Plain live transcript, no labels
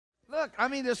Look, I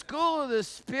mean, the school of the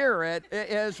Spirit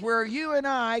is where you and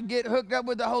I get hooked up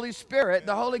with the Holy Spirit,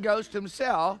 the Holy Ghost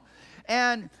himself,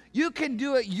 and you can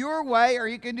do it your way or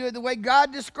you can do it the way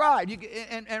God described.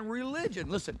 And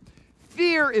religion, listen,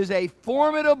 fear is a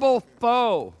formidable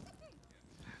foe.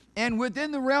 And within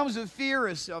the realms of fear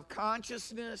is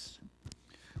self-consciousness.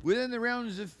 Within the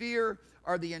realms of fear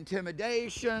are the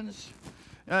intimidations,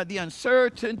 the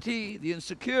uncertainty, the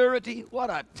insecurity. What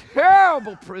a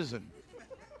terrible prison.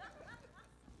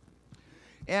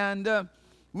 And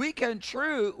we can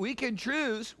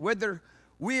choose whether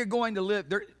we are going to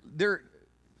live.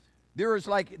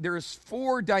 There's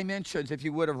 4 dimensions, if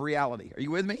you would, of reality. Are you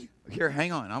with me? Here,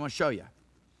 hang on. I'm going to show you.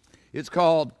 It's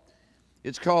called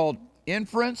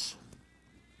inference.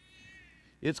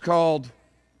 It's called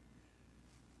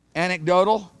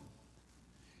anecdotal.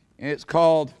 And it's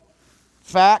called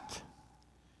fact.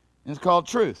 And it's called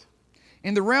truth.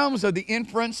 In the realms of the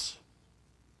inference,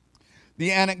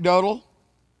 the anecdotal,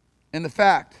 and the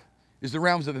fact is the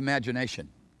realms of imagination.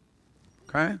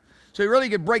 Okay? So you really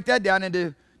could break that down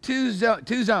into two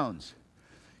zones.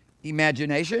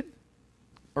 Imagination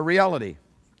or reality.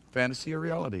 Fantasy or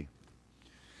reality.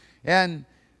 And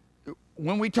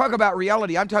when we talk about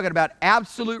reality, I'm talking about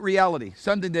absolute reality.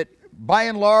 Something that, by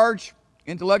and large,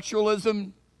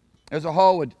 intellectualism as a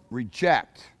whole would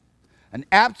reject. An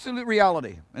absolute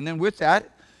reality. And then with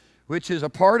that, which is a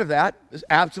part of that, is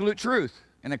absolute truth.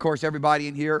 And of course, everybody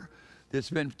in here that's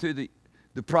been through the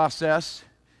process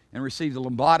and received the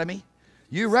lobotomy,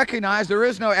 you recognize there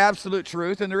is no absolute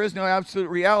truth and there is no absolute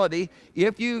reality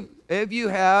if you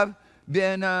have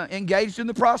been engaged in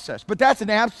the process. But that's an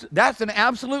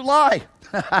absolute lie.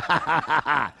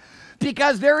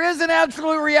 Because there is an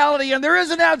absolute reality and there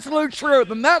is an absolute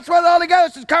truth. And that's what the Holy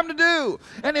Ghost has come to do.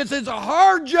 And it's a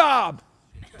hard job.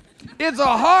 It's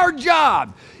a hard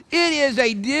job. It is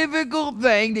a difficult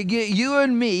thing to get you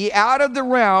and me out of the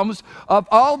realms of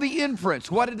all the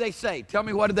inference. What did they say? Tell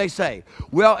me, what did they say?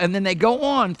 Well, and then they go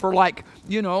on for they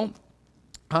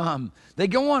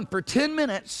go on for 10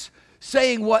 minutes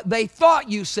saying what they thought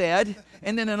you said,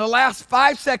 and then in the last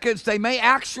 5 seconds, they may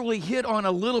actually hit on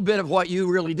a little bit of what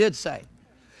you really did say.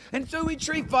 And so we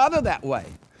treat Father that way.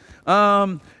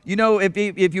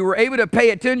 If you were able to pay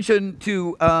attention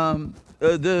to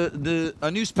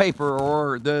a newspaper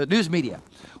or the news media,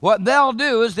 what they'll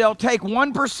do is they'll take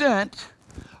 1%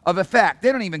 of a fact.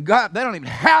 They don't even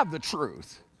have the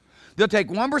truth. They'll take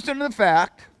 1% of the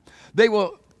fact. They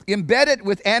will embed it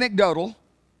with anecdotal.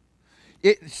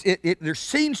 There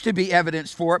seems to be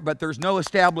evidence for it, but there's no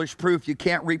established proof. You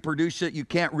can't reproduce it. You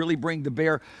can't really bring to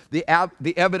bear the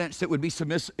evidence that would be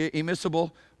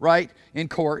admissible, right, in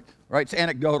court, right? It's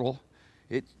anecdotal.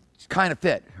 It's kind of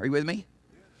fit. Are you with me?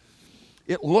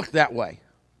 It looked that way.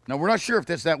 Now, we're not sure if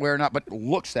that's that way or not, but it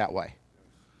looks that way.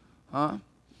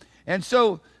 And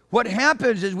so what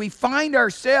happens is we find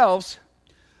ourselves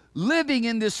living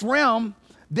in this realm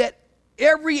that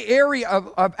every area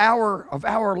of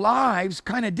our lives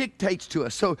kind of dictates to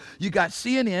us. So you got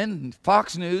CNN and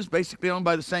Fox News, basically owned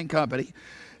by the same company.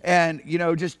 And,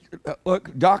 just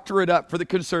doctor it up for the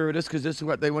conservatives because this is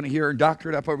what they want to hear, and doctor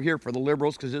it up over here for the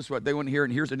liberals because this is what they want to hear,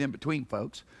 and here's an in-between,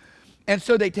 folks. And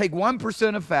so they take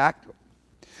 1% of fact,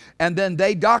 and then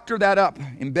they doctor that up,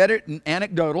 embed it in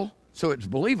anecdotal, so it's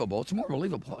believable. It's more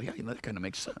believable. Yeah, that kind of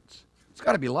makes sense. It's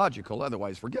got to be logical,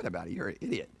 otherwise forget about it. You're an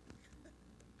idiot.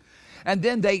 And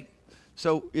then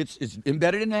so it's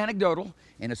embedded in anecdotal,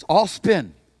 and it's all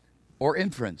spin or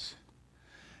inference.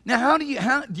 Now, do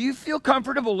you feel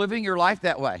comfortable living your life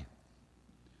that way?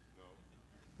 No.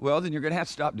 Well, then you're going to have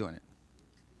to stop doing it.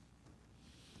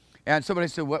 And somebody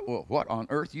said, what on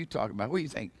earth are you talking about? What do you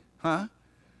think? Huh?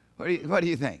 What do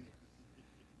you think?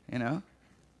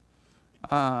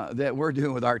 That we're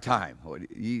doing with our time.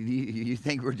 You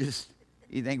think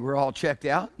we're all checked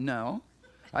out? No.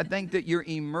 I think that you're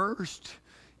immersed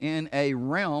in a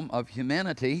realm of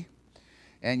humanity,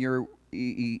 and you're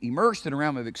immersed in a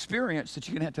realm of experience that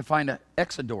you're going to have to find an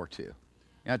exit door to. You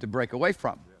have to break away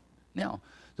from. Now,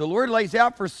 the Lord lays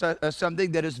out for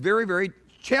something that is very, very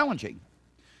challenging.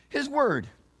 His Word.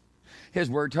 His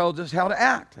Word tells us how to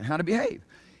act and how to behave.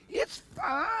 It's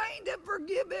fine to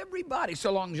forgive everybody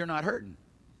so long as you're not hurting.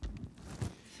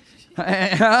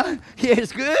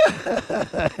 It's good.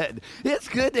 It's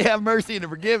good to have mercy and to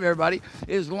forgive everybody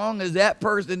as long as that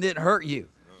person didn't hurt you.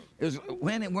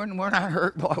 When we're not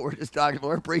hurt, boy,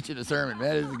 we're preaching a sermon,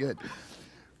 man. This is good.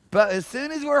 But as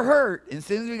soon as we're hurt, as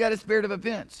soon as we got a spirit of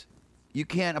offense, you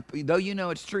can't, though you know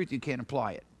it's truth, you can't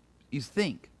apply it. You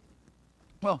think.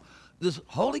 Well, the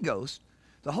Holy Ghost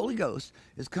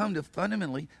has come to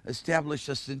fundamentally establish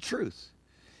us in truth.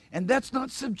 And that's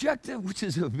not subjective, which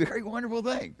is a very wonderful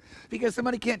thing. Because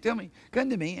somebody can't come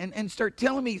to me and start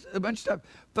telling me a bunch of stuff.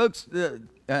 Folks,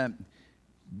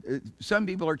 some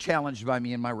people are challenged by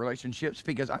me in my relationships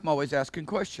because I'm always asking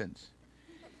questions.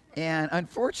 And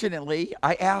unfortunately,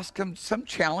 I ask them some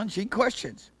challenging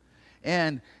questions.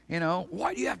 And,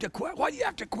 why do you have to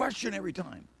question every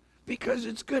time? Because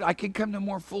it's good. I can come to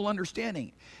more full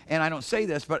understanding. And I don't say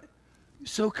this, but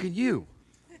so can you.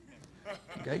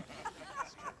 Okay?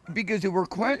 Because if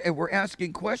we're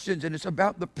asking questions and it's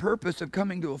about the purpose of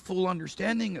coming to a full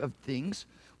understanding of things,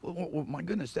 well, my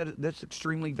goodness, that's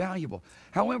extremely valuable.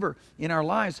 However, in our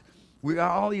lives, we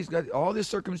got all these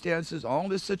circumstances, all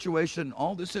this situation,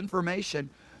 all this information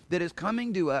that is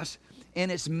coming to us,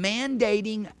 and it's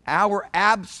mandating our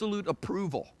absolute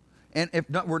approval. And if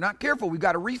we're not careful, we've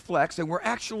got a reflex, and we're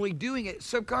actually doing it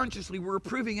subconsciously. We're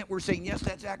approving it. We're saying, yes,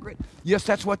 that's accurate. Yes,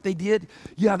 that's what they did.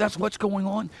 Yeah, that's what's going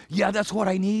on. Yeah, that's what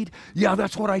I need. Yeah,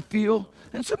 that's what I feel.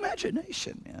 And it's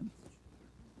imagination, man.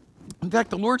 In fact,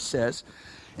 the Lord says,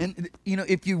 and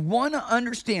if you want to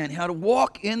understand how to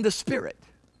walk in the Spirit,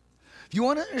 if you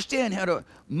want to understand how to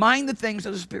mind the things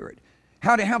of the Spirit,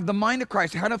 how to have the mind of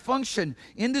Christ, how to function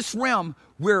in this realm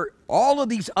where all of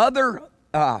these other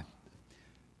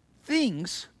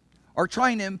things are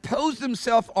trying to impose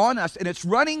themselves on us, and it's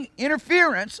running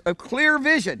interference of clear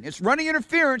vision. It's running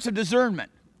interference of discernment.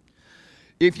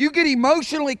 If you get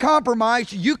emotionally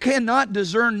compromised, you cannot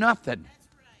discern nothing.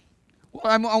 Well,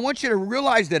 I want you to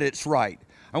realize that it's right.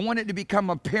 I want it to become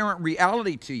apparent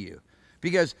reality to you,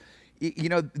 because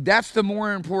that's the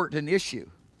more important issue.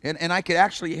 And I could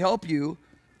actually help you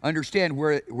understand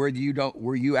where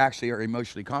you actually are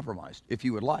emotionally compromised, if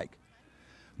you would like.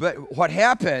 But what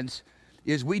happens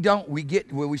is when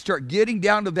we start getting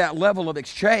down to that level of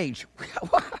exchange,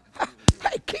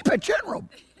 hey, keep it general.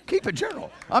 Keep it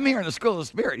general. I'm here in the school of the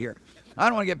Spirit here. I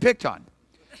don't want to get picked on.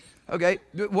 Okay,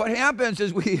 what happens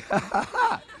is we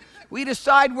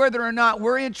decide whether or not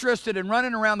we're interested in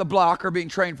running around the block or being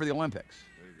trained for the Olympics.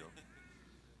 There you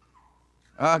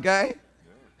go. Okay?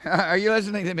 Yeah. Are you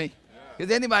listening to me?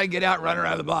 Because anybody can get out and run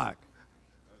around the block.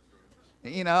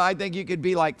 I think you could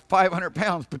be like 500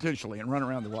 pounds potentially and run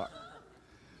around the block.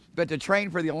 But to train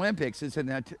for the Olympics is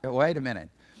wait a minute.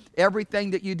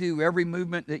 Everything that you do, every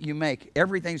movement that you make,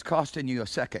 everything's costing you a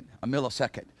second, a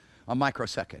millisecond, a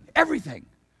microsecond. Everything.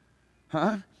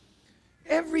 Huh?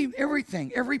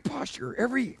 Everything, every posture,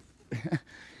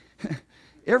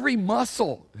 every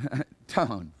muscle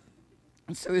tone.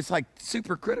 And so it's like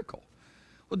super critical.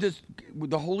 Well,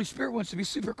 the Holy Spirit wants to be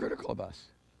super critical of us.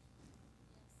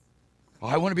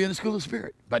 Well, I want to be in the school of the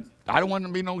Spirit, but I don't want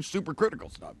to be no super critical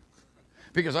stuff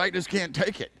because I just can't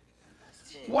take it.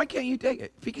 Why can't you take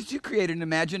it? Because you created an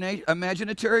imaginary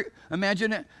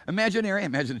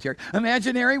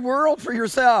world for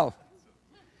yourself.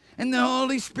 And the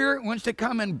Holy Spirit wants to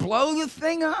come and blow the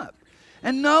thing up.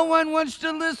 And no one wants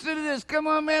to listen to this. Come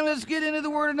on, man, let's get into the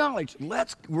word of knowledge.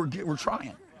 We're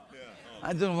trying.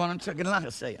 I don't want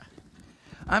to say it.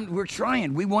 We're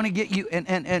trying. We want to get you,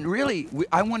 and really,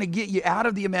 I want to get you out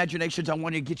of the imaginations. I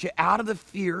want to get you out of the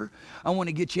fear. I want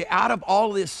to get you out of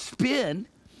all this spin.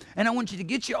 And I want you to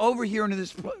get you over here into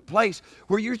this place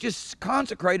where you're just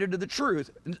consecrated to the truth.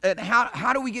 And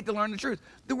how do we get to learn the truth?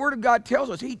 The Word of God tells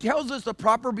us. He tells us the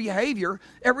proper behavior.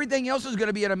 Everything else is going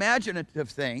to be an imaginative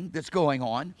thing that's going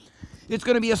on. It's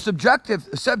going to be a subjective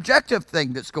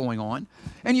thing that's going on.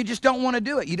 And you just don't want to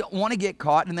do it. You don't want to get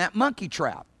caught in that monkey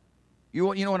trap.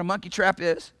 You know what a monkey trap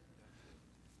is?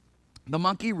 The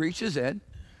monkey reaches in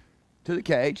to the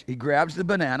cage. He grabs the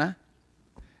banana.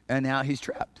 And now he's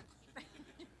trapped.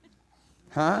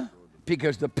 Huh?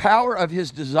 Because the power of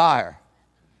his desire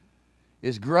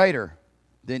is greater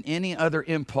than any other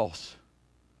impulse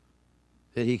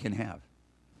that he can have.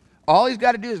 All he's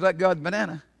got to do is let go of the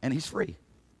banana, and he's free.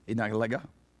 He's not going to let go.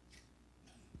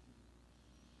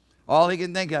 All he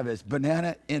can think of is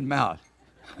banana in mouth.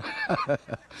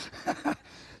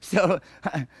 So,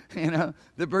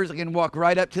 the person can walk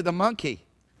right up to the monkey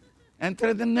and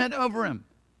throw the net over him.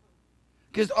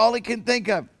 Because all he can think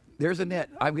of, there's a net.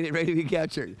 I'm getting ready to be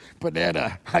captured.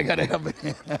 Banana. I got to have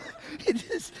banana.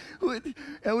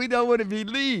 And we don't want to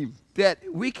believe that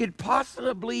we could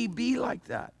possibly be like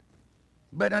that.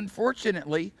 But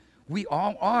unfortunately, we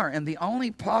all are. And the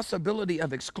only possibility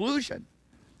of exclusion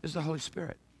is the Holy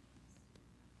Spirit.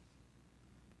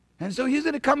 And so he's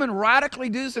going to come and radically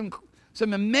do some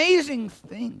amazing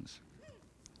things.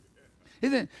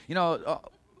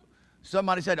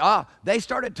 Somebody said, they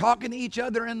started talking to each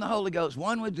other in the Holy Ghost.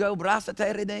 One would go,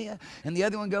 brasateridea, and the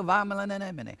other one go,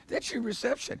 vamalanamene. That's your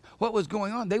reception. What was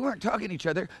going on? They weren't talking to each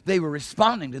other. They were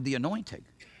responding to the anointing.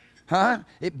 Huh?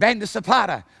 It bend the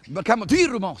sapara. Become a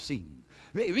tirumosin.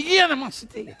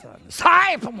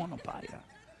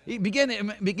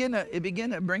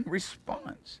 Begin to bring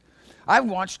response. I've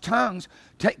watched tongues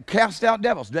cast out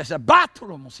devils.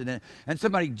 And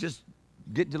somebody just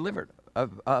get delivered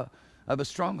of a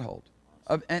stronghold.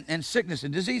 And sickness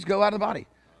and disease go out of the body.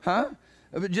 Huh?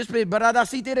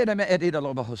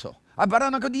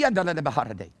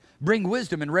 Bring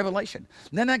wisdom and revelation.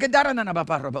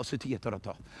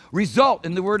 Result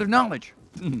in the word of knowledge.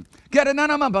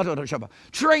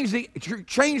 Change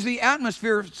the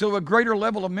atmosphere so a greater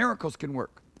level of miracles can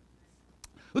work.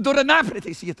 I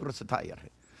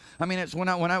mean, it's when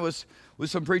I was with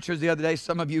some preachers the other day.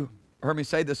 Some of you heard me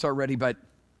say this already, but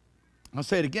I'll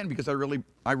say it again because I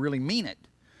really mean it,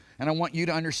 and I want you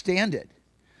to understand it.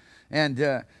 And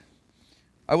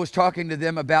I was talking to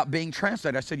them about being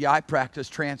translated. I said, yeah, I practice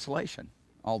translation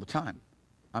all the time.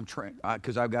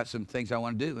 Because I've got some things I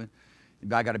want to do, and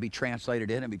I got to be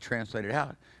translated in and be translated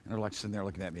out. And they're like sitting there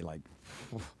looking at me like,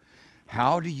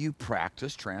 how do you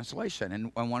practice translation?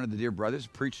 And one of the dear brothers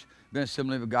preached, been a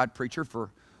Assembly of God preacher for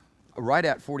right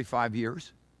at 45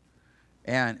 years,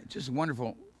 and just a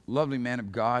wonderful, lovely man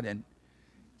of God. And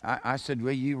I said,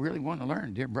 well, you really want to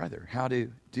learn, dear brother, how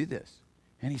to do this?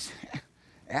 And he said,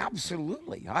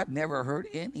 absolutely. I've never heard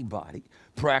anybody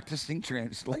practicing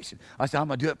translation. I said, I'm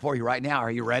going to do it for you right now. Are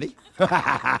you ready?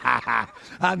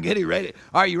 I'm getting ready.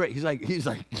 Are you ready? He's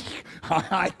like,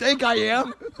 I think I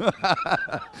am.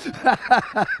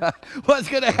 What's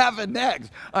going to happen next?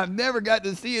 I've never got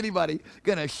to see anybody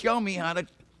going to show me how to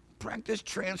practice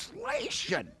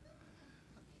translation.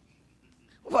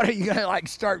 What are you going to like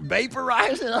start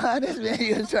vaporizing on this? Man, you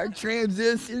going to start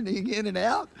transitioning in and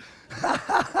out?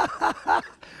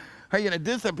 Are you going to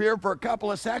disappear for a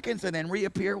couple of seconds and then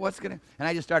reappear? What's going to... And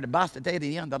I just started... Of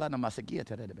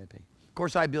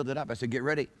course, I built it up. I said, get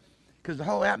ready. Because the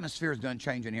whole atmosphere is going to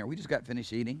change in here. We just got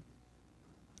finished eating.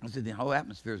 I said, the whole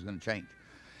atmosphere is going to change.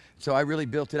 So I really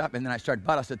built it up. And then I started...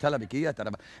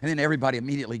 And then everybody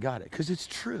immediately got it. Because it's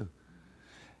true.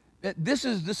 This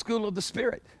is the school of the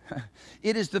Spirit.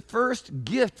 It is the first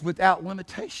gift without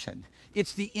limitation.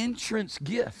 It's the entrance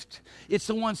gift. It's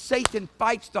the one Satan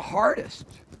fights the hardest.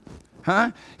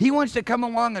 Huh? He wants to come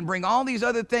along and bring all these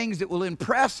other things that will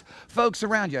impress folks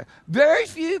around you. Very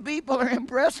few people are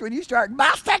impressed when you start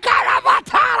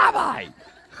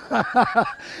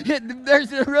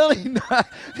there's really not,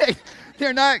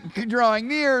 they're not drawing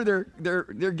near,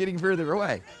 they're getting further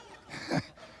away.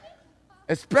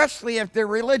 Especially if they're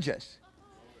religious.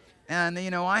 And,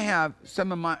 you know, I have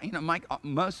some of my, you know,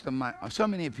 so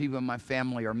many people in my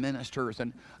family are ministers.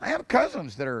 And I have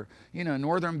cousins that are, you know,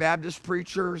 Northern Baptist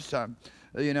preachers,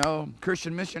 you know,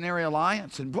 Christian Missionary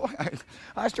Alliance. And boy, if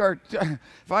I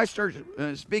start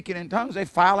speaking in tongues, they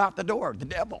file out the door, the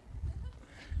devil.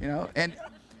 You know, and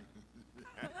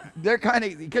they're kind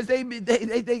of, because they've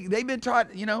been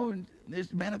taught, you know,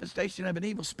 this manifestation of an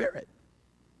evil spirit.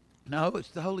 No, it's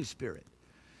the Holy Spirit.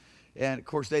 And, of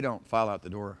course, they don't file out the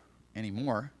door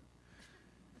anymore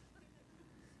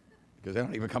because they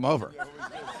don't even come over.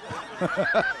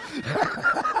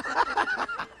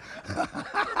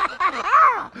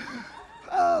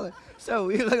 So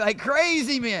we look like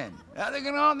crazy men. They're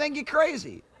going to all think you're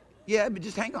crazy. Yeah, but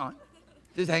just hang on.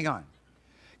 Just hang on.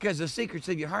 Because the secrets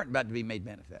of your heart are about to be made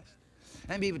manifest.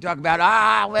 And people talk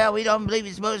about, well, we don't believe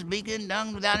it's supposed to be in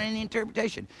tongues without any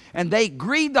interpretation. And they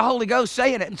grieve the Holy Ghost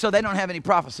saying it, and so they don't have any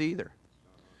prophecy either.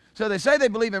 So they say they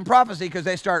believe in prophecy because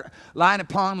they start line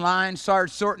upon line, start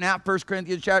sorting out 1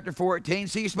 Corinthians chapter 14.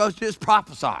 See, you're supposed to just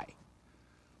prophesy.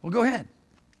 Well, go ahead.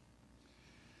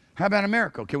 How about a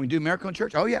miracle? Can we do a miracle in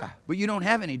church? Oh, yeah. But you don't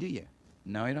have any, do you?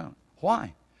 No, you don't.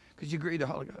 Why? Because you grieve the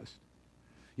Holy Ghost.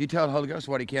 You tell the Holy Ghost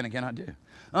what he can and cannot do.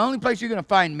 The only place you're going to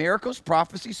find miracles,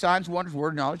 prophecy, signs, wonders, word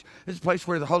of knowledge is a place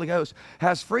where the Holy Ghost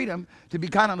has freedom to be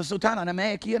kind of the sultana.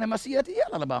 Because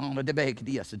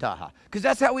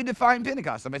that's how we define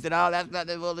Pentecost. Somebody said, that's not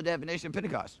the definition of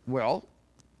Pentecost. Well,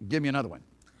 give me another one.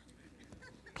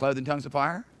 Clothed in tongues of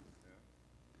fire?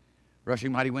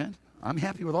 Rushing mighty wind? I'm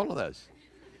happy with all of those.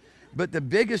 But the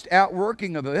biggest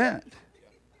outworking of event,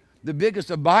 the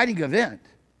biggest abiding event,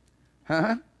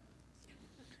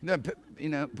 you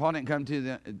know, Paul didn't come to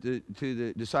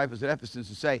the disciples at Ephesus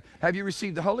and say, have you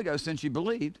received the Holy Ghost since you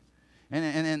believed?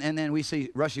 And then we see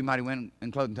rushing mighty wind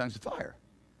and clothed in tongues of fire.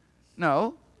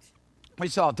 No. We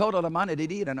saw total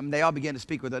amanidid, and they all began to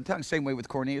speak with other tongues. Same way with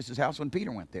Cornelius' house when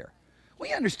Peter went there.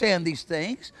 We understand these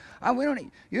things.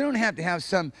 You don't have to have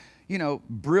some, you know,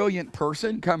 brilliant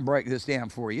person come break this down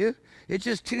for you. It's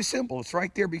just too simple. It's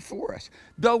right there before us.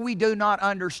 Though we do not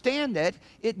understand it,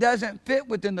 it doesn't fit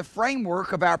within the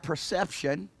framework of our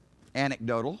perception.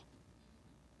 anecdotal.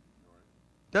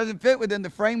 Doesn't fit within the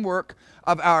framework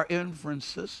of our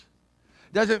inferences.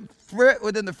 Doesn't fit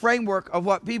within the framework of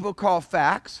what people call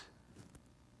facts.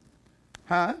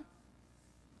 Huh?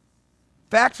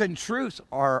 Facts and truths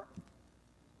are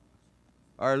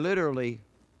literally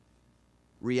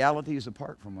realities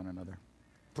apart from one another,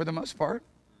 for the most part.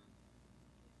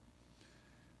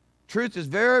 Truth is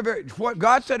very, very, what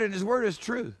God said in His Word is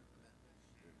truth.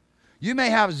 You may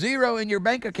have zero in your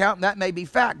bank account, and that may be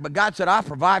fact, but God said, I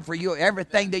provide for you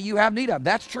everything that you have need of.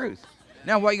 That's truth.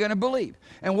 Now, what are you going to believe?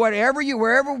 And wherever you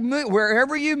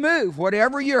move,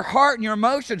 whatever your heart and your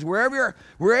emotions, wherever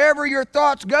your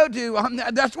thoughts go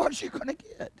to, that's what you're going to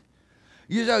get.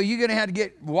 You're going to have to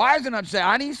get wise enough to say,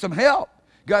 I need some help.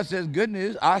 God says, good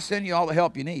news, I send you all the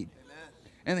help you need.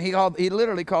 Amen. And he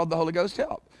literally called the Holy Ghost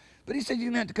help. But He said, you're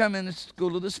going to have to come in the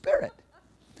school of the Spirit.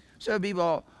 So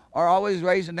people are always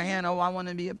raising their hand, oh, I want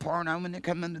to be a part, I want to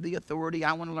come under the authority,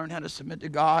 I want to learn how to submit to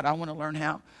God, I want to learn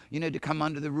how, to come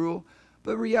under the rule.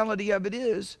 But reality of it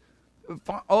is,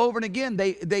 over and again,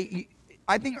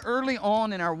 I think early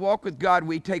on in our walk with God,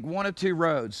 we take one of two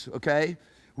roads, okay?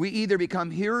 We either become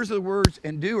hearers of the words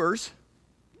and doers,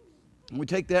 and we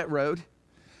take that road,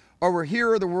 or we're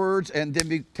hearer of the words and then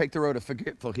we take the road of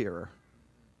forgetful hearer.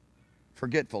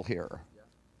 Forgetful hearer.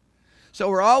 So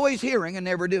we're always hearing and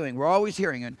never doing. We're always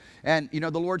hearing. And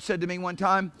the Lord said to me one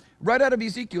time, right out of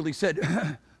Ezekiel, He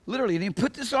said, literally, and He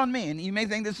put this on me, and you may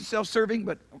think this is self-serving,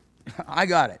 but I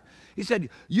got it. He said,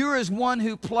 you're as one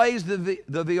who plays the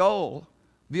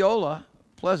viola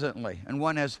pleasantly, and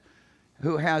one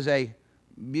who has a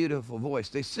beautiful voice.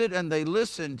 They sit and they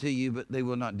listen to you, but they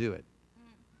will not do it.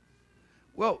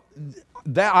 Well,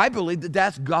 I believe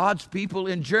that's God's people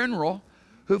in general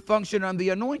who function on the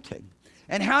anointing.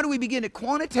 And how do we begin to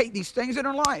quantitate these things in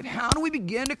our life? How do we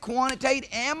begin to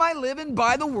quantitate, am I living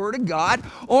by the Word of God,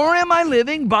 or am I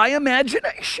living by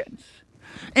imaginations?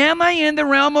 Am I in the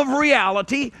realm of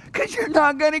reality? Because you're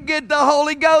not going to get the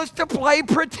Holy Ghost to play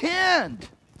pretend.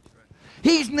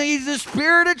 He needs the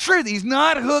Spirit of truth. He's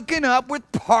not hooking up with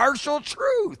partial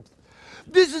truth.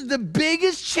 This is the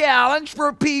biggest challenge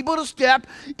for people to step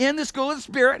in the school of the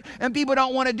Spirit, and people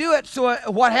don't want to do it. So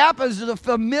what happens is a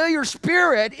familiar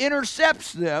spirit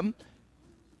intercepts them.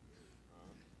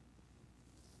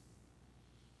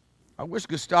 I wish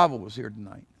Gustavo was here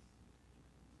tonight.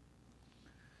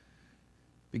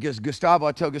 Because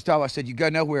I told Gustavo, I said, you go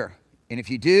nowhere. And if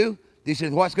you do, this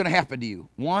is what's going to happen to you.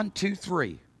 1, 2,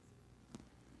 3.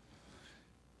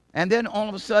 And then all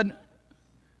of a sudden,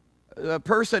 a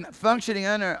person functioning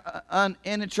in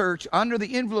a church under the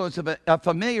influence of a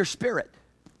familiar spirit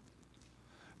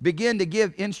begin to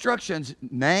give instructions,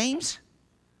 names,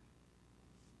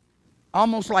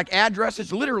 almost like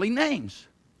addresses, literally names,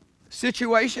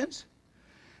 situations,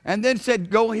 and then said,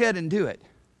 go ahead and do it.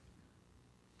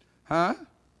 Huh?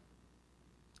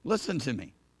 Listen to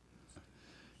me.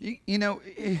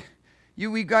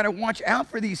 We've got to watch out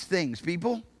for these things,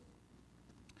 people,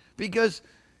 because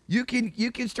you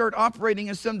can start operating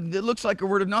in something that looks like a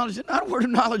word of knowledge. It's not a word of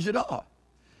knowledge at all.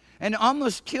 And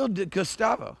almost killed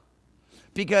Gustavo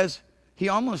because he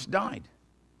almost died.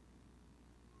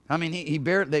 I mean,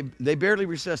 they barely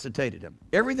resuscitated him.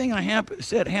 Everything I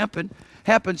said happened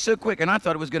so quick, and I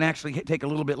thought it was going to actually take a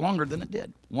little bit longer than it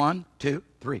did. 1, 2,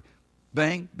 3.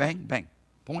 Bang, bang, bang.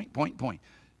 Point, point, point.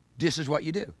 This is what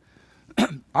you do.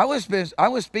 I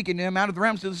was speaking to him out of the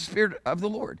realms of the Spirit of the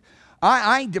Lord.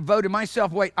 I devoted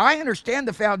myself. Wait, I understand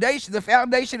the foundation. The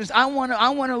foundation is I want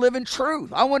to live in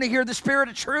truth. I want to hear the Spirit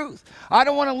of truth. I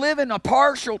don't want to live in a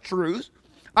partial truth.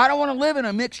 I don't want to live in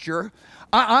a mixture.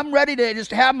 I'm ready to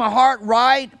just have my heart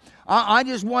right. I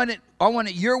just want it. I want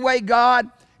it your way, God,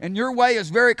 and your way is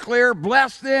very clear.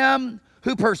 Bless them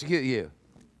who persecute you.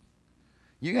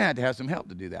 You're going to have some help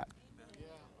to do that.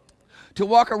 To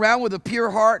walk around with a pure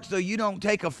heart so you don't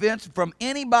take offense from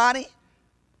anybody.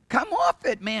 Come off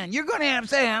it, man. You're going to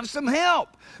have some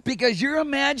help because your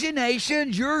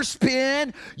imaginations, your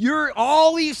spin,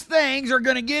 all these things are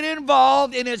going to get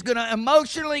involved, and it's going to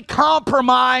emotionally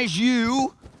compromise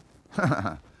you.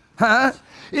 Huh?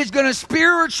 It's going to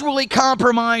spiritually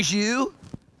compromise you.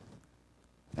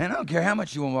 And I don't care how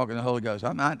much you want to walk in the Holy Ghost.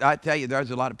 I tell you,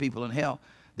 there's a lot of people in hell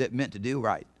that meant to do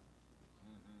right.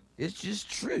 It's just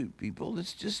true, people.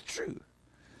 It's just true.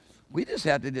 We just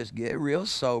have to just get real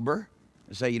sober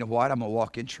and say, you know what? I'm going to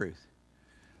walk in truth.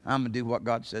 I'm going to do what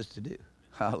God says to do.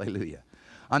 Hallelujah.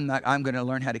 I'm going to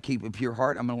learn how to keep a pure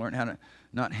heart. I'm going to learn how to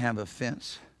not have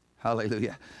offense.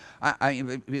 Hallelujah.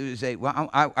 I say, well,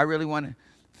 I really want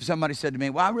to, somebody said to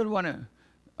me, well, I really want to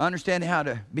understand how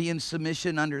to be in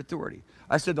submission under authority.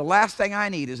 I said, the last thing I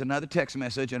need is another text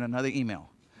message and another email.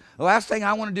 The last thing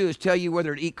I want to do is tell you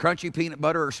whether to eat crunchy peanut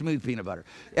butter or smooth peanut butter.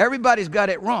 Everybody's got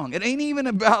it wrong. It ain't even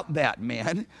about that,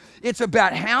 man. It's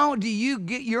about how do you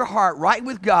get your heart right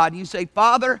with God. And you say,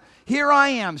 Father, here I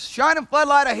am. Shine a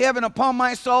floodlight of heaven upon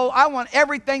my soul. I want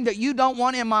everything that you don't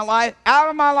want in my life out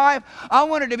of my life. I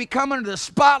want it to be coming under the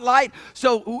spotlight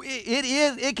so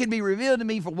it can be revealed to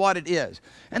me for what it is.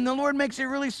 And the Lord makes it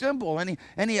really simple.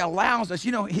 And he allows us,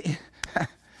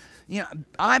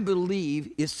 I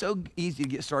believe it's so easy to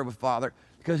get started with Father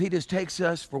because he just takes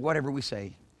us for whatever we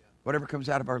say, whatever comes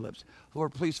out of our lips.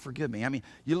 Lord, please forgive me. I mean,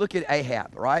 you look at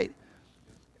Ahab, right?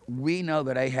 We know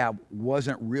that Ahab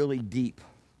wasn't really deep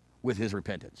with his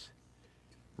repentance,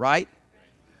 right?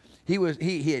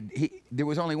 There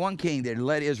was only one king that had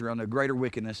led Israel into greater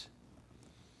wickedness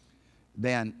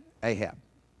than Ahab.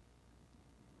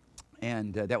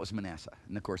 And that was Manasseh.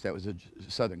 And of course, that was a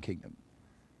southern kingdom,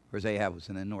 whereas Ahab was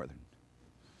in the northern.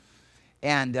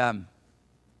 And,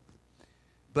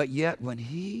 but yet when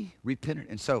he repented,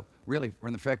 and so really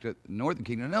from the fact that the northern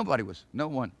kingdom, no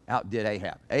one outdid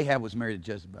Ahab. Ahab was married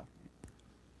to Jezebel.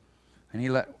 And he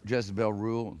let Jezebel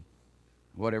rule, and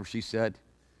whatever she said,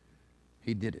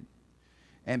 he did it.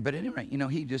 But anyway,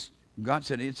 God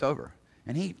said, it's over.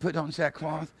 And he put on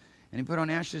sackcloth, and he put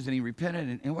on ashes, and he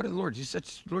repented. And what did the Lord?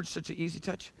 Lord's such an easy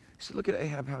touch. He said, look at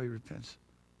Ahab, how he repents.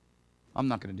 I'm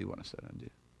not going to do what I said I'd do.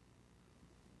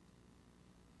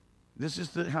 This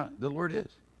is how the Lord is.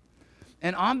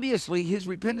 And obviously, his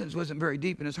repentance wasn't very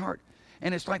deep in his heart.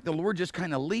 And it's like the Lord just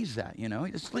kind of leaves that, He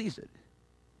just leaves it.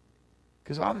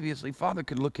 Because obviously, Father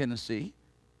could look in and see.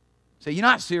 Say, you're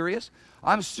not serious.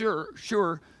 I'm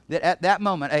sure that at that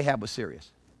moment, Ahab was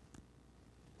serious.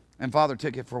 And Father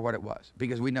took it for what it was.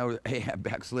 Because we know that Ahab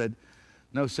backslid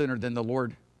no sooner than the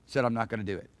Lord said, I'm not going to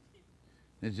do it.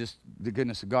 It's just the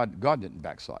goodness of God. God didn't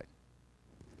backslide.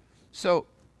 So,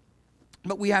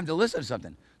 but we have to listen to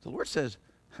something. The Lord says,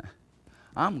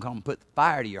 I'm going to put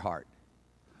fire to your heart.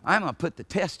 I'm going to put the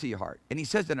test to your heart. And he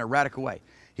says it in a radical way.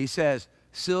 He says,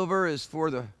 silver is for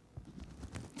the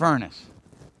furnace.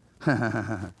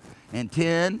 And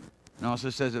tin, and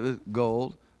also says it was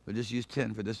gold, but just use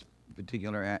tin for this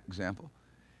particular example,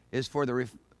 is for the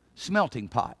smelting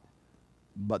pot.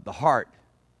 But the heart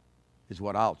is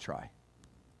what I'll try.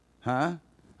 I'm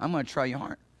going to try your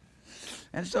heart.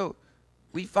 And so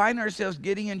we find ourselves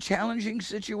getting in challenging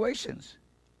situations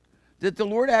that the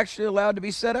Lord actually allowed to be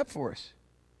set up for us.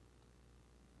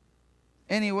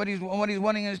 And what he's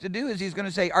wanting us to do is he's going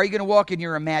to say, are you going to walk in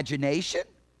your imagination?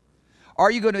 Are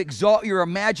you going to exalt your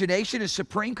imagination as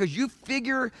supreme because you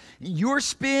figure your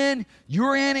spin,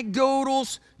 your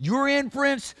anecdotals, your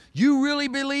inference, you really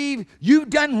believe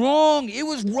you've done wrong. It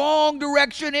was wrong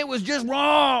direction. It was just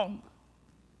wrong.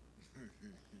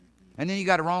 And then you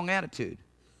got a wrong attitude.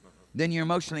 Then you're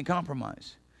emotionally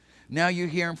compromised. Now you're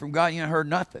hearing from God, you heard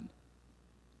nothing.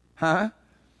 I've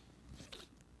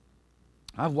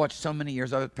watched so many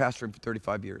years. I was pastoring for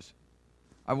 35 years.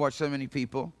 I've watched so many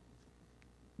people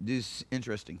do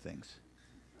interesting things.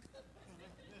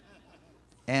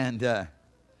 And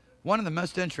one of the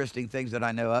most interesting things that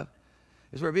I know of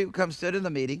is where people come sit in the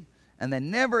meeting and they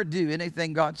never do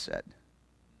anything God said.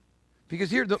 Because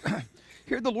here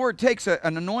the Lord takes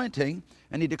an anointing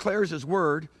and he declares his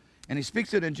word and he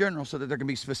speaks it in general so that there can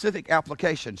be specific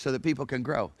application so that people can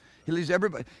grow. He leaves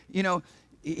everybody,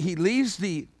 he leaves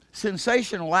the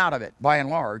sensational out of it by and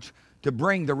large to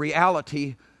bring the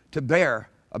reality to bear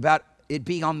about it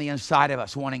being on the inside of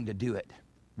us wanting to do it.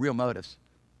 Real motives.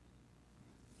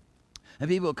 And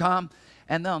people come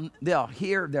and they'll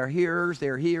hear, they're hearers,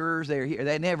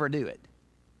 they never do it.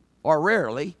 Or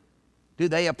rarely do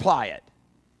they apply it.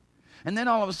 And then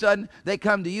all of a sudden they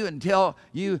come to you and tell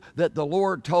you that the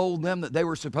Lord told them that they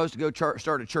were supposed to go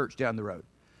start a church down the road.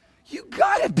 You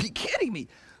gotta be kidding me.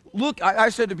 Look, I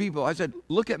said to people, I said,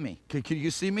 look at me. Can you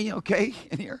see me okay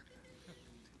in here?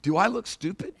 Do I look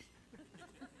stupid?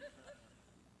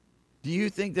 Do you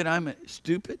think that I'm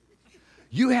stupid?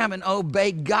 You haven't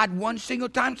obeyed God one single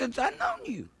time since I've known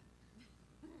you.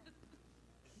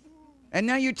 And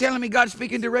now you're telling me God's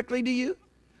speaking directly to you?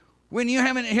 When you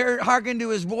haven't hearkened to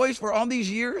his voice for all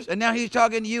these years, and now he's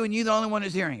talking to you and you're the only one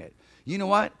who's hearing it. You know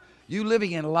what? You're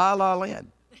living in la-la land.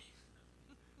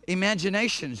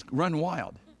 Imaginations run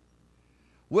wild.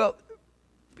 Well,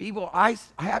 people, I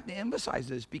have to emphasize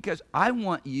this because I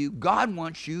want you, God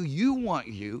wants you, you want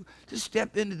you to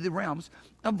step into the realms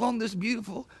of all this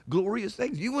beautiful, glorious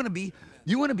things. You want to be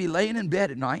laying in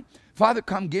bed at night. Father,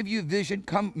 come give you a vision,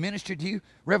 come minister to you,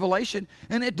 revelation,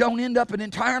 and it don't end up an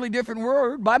entirely different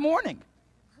word by morning.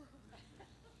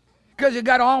 Because it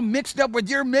got all mixed up with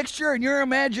your mixture and your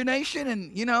imagination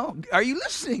and, are you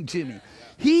listening to me?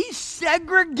 He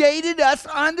segregated us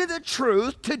under the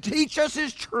truth to teach us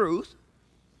his truth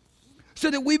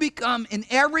so that we become in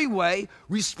every way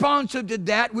responsive to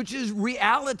that which is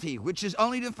reality, which is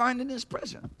only defined in his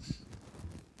presence.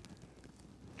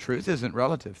 Truth isn't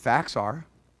relative. Facts are.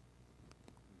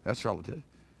 That's relative.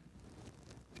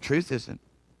 Truth isn't.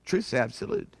 Truth's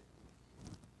absolute.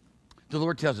 The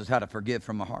Lord tells us how to forgive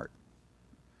from the heart.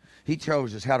 He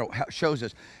shows us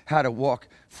how to walk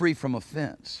free from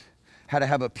offense, how to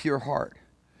have a pure heart.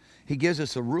 He gives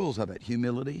us the rules of it: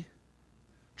 humility,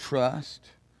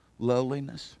 trust,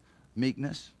 lowliness,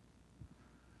 meekness.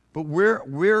 But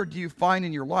where do you find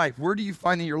in your life? Where do you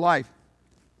find in your life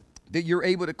that you're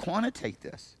able to quantitate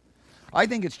this? I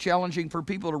think it's challenging for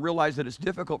people to realize that it's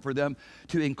difficult for them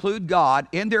to include God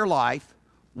in their life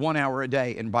 1 hour a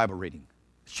day in Bible reading.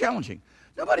 It's challenging.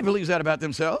 Nobody believes that about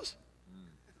themselves.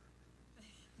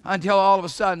 Until all of a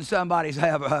sudden somebody's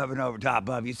hovering over top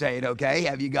of you saying, okay,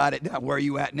 have you got it done? Where are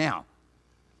you at now?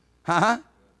 Huh?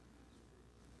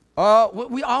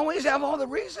 We always have all the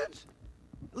reasons.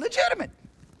 Legitimate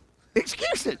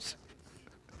excuses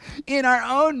in our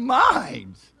own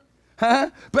minds.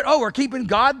 Huh? But, we're keeping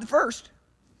God first.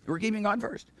 We're keeping God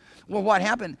first. Well, what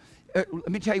happened? Let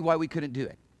me tell you why we couldn't do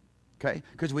it. Okay?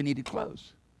 Because we needed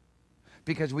clothes.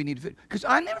 Because we needed food. Because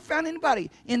I never found anybody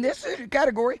in this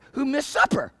category who missed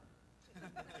supper.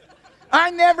 I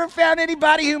never found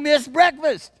anybody who missed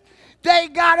breakfast. They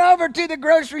got over to the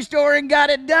grocery store and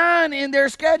got it done in their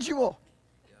schedule.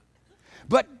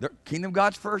 But the kingdom of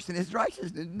God's first and his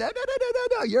righteousness. No.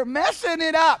 You're messing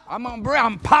it up.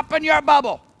 I'm popping your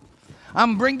bubble. I'm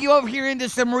going to bring you over here into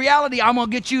some reality. I'm going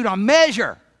to get you to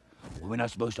measure. Well, we're not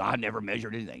supposed to. I never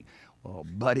measured anything. Well,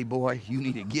 buddy boy, you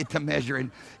need to get to measuring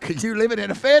because you're living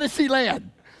in a fantasy land.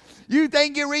 You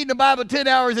think you're reading the Bible 10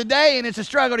 hours a day and it's a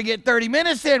struggle to get 30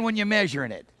 minutes in when you're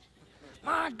measuring it.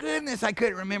 My goodness, I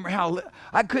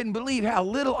couldn't believe how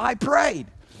little I prayed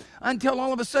until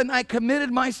all of a sudden I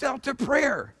committed myself to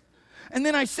prayer. And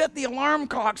then I set the alarm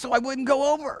clock so I wouldn't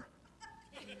go over.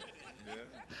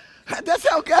 That's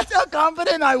how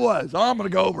confident I was. I'm going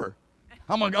to go over.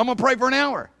 I'm going to pray for an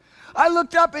hour. I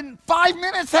looked up and 5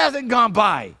 minutes hasn't gone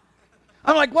by.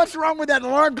 I'm like, what's wrong with that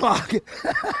alarm clock? Is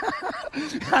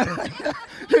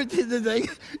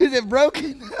it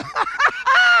broken?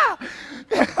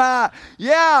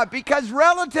 Yeah, because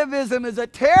relativism is a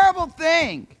terrible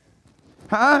thing.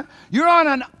 Huh? You're on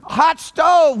a hot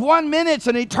stove. 1 minute's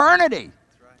an eternity.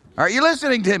 Are you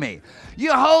listening to me?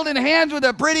 You're holding hands with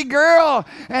a pretty girl,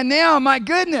 and now, my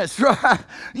goodness,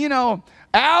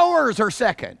 hours or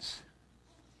seconds.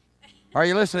 Are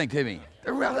you listening to me?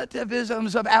 The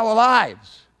relativisms of our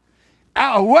lives.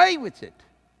 Away with it.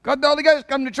 God the Holy Ghost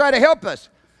come to try to help us.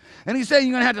 And he's saying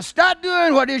you're going to have to stop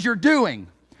doing what it is you're doing.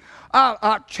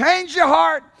 I'll change your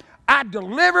heart. I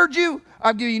delivered you.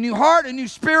 I'll give you a new heart, a new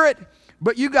spirit.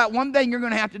 But you got one thing you're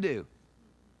going to have to do.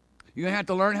 You're going to have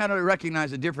to learn how to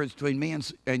recognize the difference between me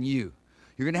and you.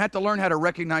 You're going to have to learn how to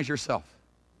recognize yourself.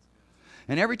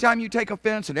 And every time you take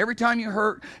offense, and every time you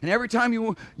hurt, and every time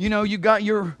you got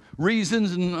your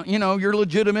reasons and, your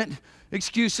legitimate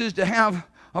excuses to have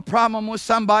a problem with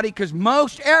somebody, because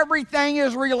most everything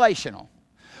is relational.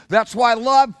 That's why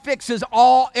love fixes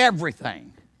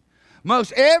everything.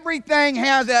 Most everything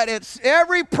has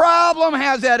every problem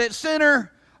has at its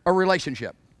center a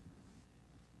relationship.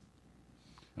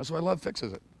 That's why love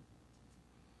fixes it.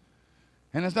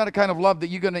 And it's not a kind of love that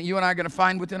you and I are going to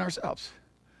find within ourselves.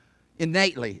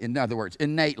 Innately, in other words,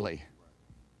 innately.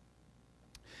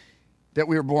 That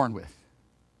we were born with.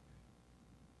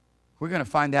 We're going to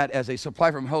find that as a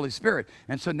supply from Holy Spirit.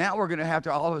 And so now we're going to have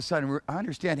to all of a sudden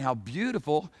understand how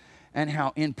beautiful and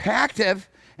how impactful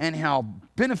and how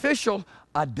beneficial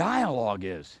a dialogue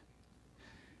is.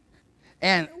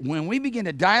 And when we begin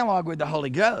to dialogue with the Holy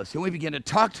Ghost and we begin to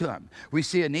talk to him, we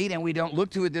see a need and we don't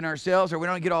look to it in ourselves, or we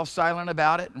don't get all silent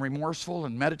about it and remorseful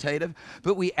and meditative,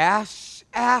 but we ask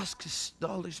the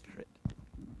Holy Spirit.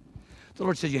 The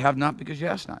Lord says you have not because you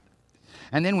ask not.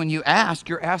 And then when you ask,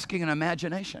 you're asking an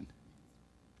imagination.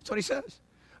 That's what he says.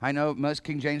 I know most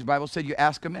King James Bible said you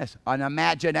ask amiss. An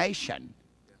imagination.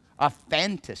 A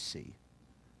fantasy.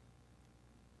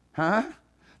 Huh?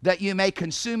 That you may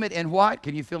consume it in what?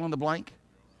 Can you fill in the blank?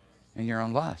 In your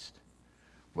own lust.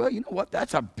 Well, you know what?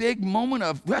 That's a big moment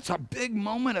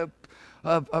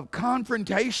of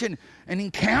confrontation and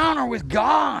encounter with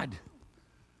God.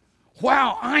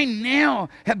 Wow, I now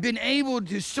have been able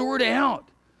to sort out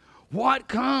what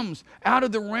comes out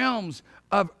of the realms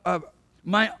of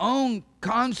my own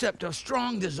concept of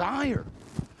strong desire.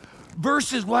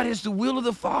 versus what is the will of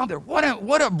the Father. What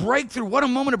a breakthrough. What a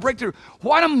moment of breakthrough.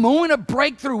 What a moment of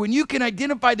breakthrough when you can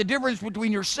identify the difference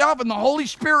between yourself and the Holy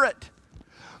Spirit.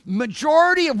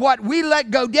 Majority of what we let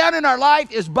go down in our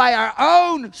life is by our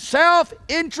own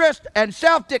self-interest and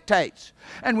self-dictates.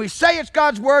 And we say it's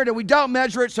God's word and we don't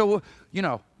measure it, so, you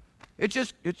know, it's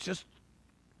just,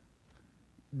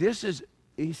 this is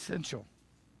essential.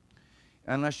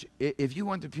 Unless, if you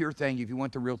want the pure thing, if you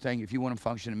want the real thing, if you want to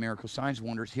function in miracles, signs,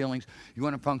 wonders, healings, you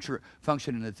want to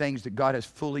function in the things that God has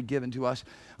fully given to us.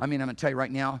 I mean, I'm going to tell you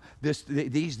right now,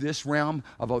 this realm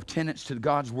of attendance to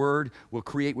God's word will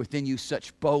create within you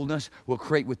such boldness, will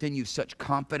create within you such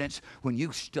confidence. When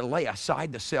you lay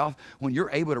aside the self, when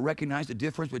you're able to recognize the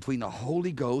difference between the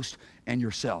Holy Ghost and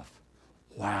yourself.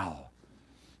 Wow.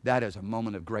 That is a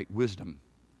moment of great wisdom.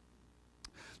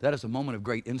 That is a moment of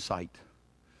great insight.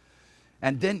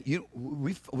 And then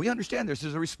we understand this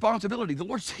is a responsibility. The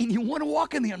Lord's saying, you want to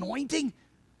walk in the anointing?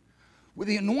 Well,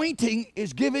 the anointing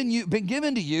is been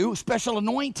given to you, special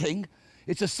anointing.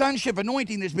 It's a sonship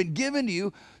anointing that's been given to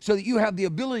you so that you have the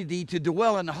ability to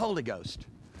dwell in the Holy Ghost,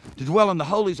 to dwell in the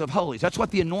holies of holies. That's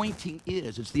what the anointing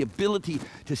is. It's the ability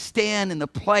to stand in the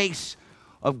place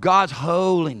of God's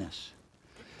holiness.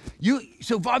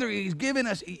 So Father, He's given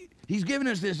us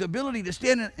this ability to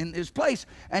stand in His place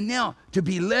and now to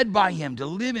be led by Him, to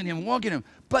live in Him, walk in Him.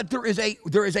 But there is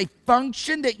a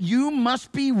function that you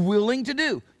must be willing to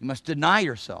do. You must deny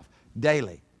yourself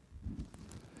daily.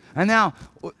 And now,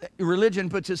 religion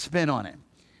puts a spin on it.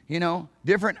 You know,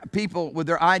 different people with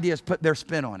their ideas put their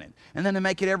spin on it. And then they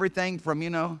make it everything from, you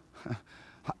know,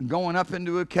 going up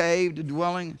into a cave to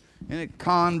dwelling in a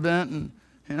convent and,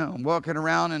 you know, walking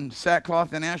around in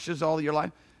sackcloth and ashes all your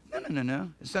life. No.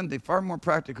 It's something far more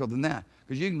practical than that.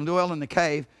 Because you can dwell in the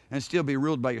cave and still be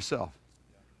ruled by yourself.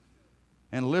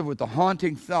 And live with the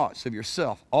haunting thoughts of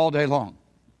yourself all day long.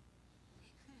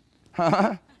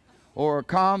 Or a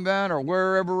convent or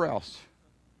wherever else.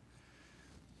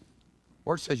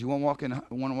 Word says you want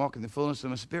to walk in the fullness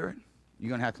of the Spirit, you're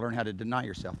going to have to learn how to deny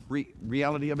yourself.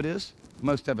 Reality of it is,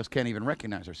 most of us can't even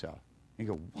recognize ourselves. You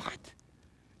go, what?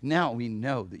 Now we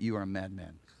know that you are a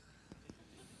madman.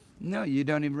 No, you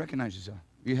don't even recognize yourself.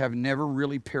 You have never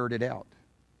really paired it out.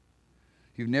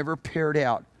 You've never paired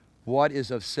out what is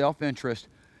of self-interest,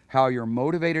 how you're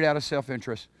motivated out of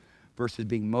self-interest versus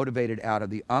being motivated out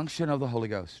of the unction of the Holy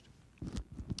Ghost.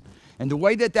 And the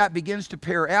way that begins to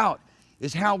pair out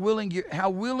is how willing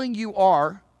you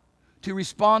are to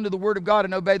respond to the Word of God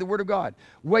and obey the Word of God.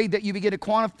 Way that you begin to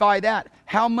quantify that.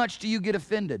 How much do you get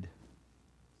offended?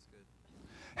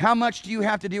 How much do you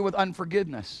have to deal with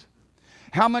unforgiveness?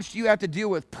 How much do you have to deal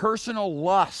with personal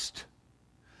lust?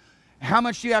 How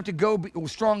much do you have to go with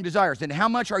strong desires? And how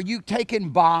much are you taken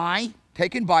by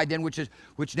then,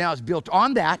 which now is built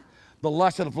on that, the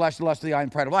lust of the flesh, the lust of the eye,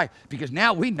 and pride of life? Because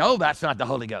now we know that's not the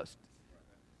Holy Ghost.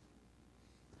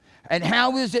 And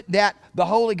how is it that the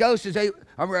Holy Ghost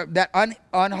that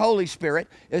unholy spirit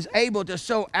is able to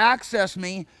so access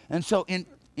me and so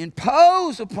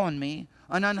impose upon me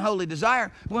an unholy desire,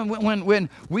 when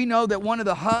we know that one of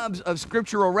the hubs of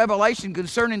scriptural revelation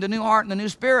concerning the new heart and the new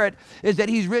spirit is that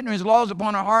He's written His laws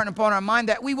upon our heart and upon our mind,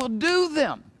 that we will do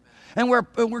them. And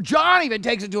where John even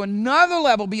takes it to another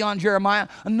level beyond Jeremiah,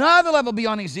 another level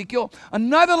beyond Ezekiel,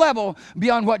 another level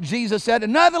beyond what Jesus said,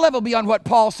 another level beyond what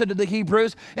Paul said to the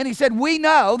Hebrews. And he said, we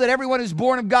know that everyone who's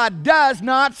born of God does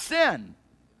not sin.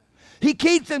 He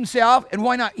keeps himself, and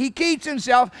why not? He keeps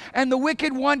himself, and the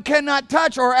wicked one cannot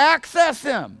touch or access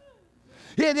him.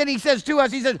 And then he says to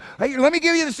us, he says, hey, let me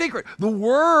give you the secret. The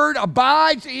word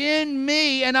abides in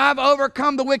me, and I've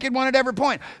overcome the wicked one at every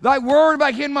point. Thy word have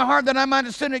I hid in my heart that I might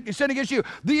sin against you.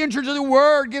 The entrance of the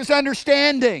word gives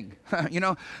understanding. You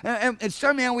know, and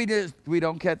somehow we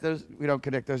don't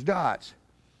connect those dots.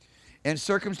 And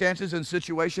circumstances and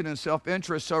situation and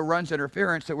self-interest so runs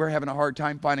interference that we're having a hard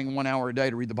time finding 1 hour a day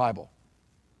to read the Bible.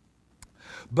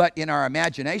 But in our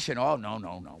imagination, oh, no,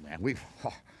 man.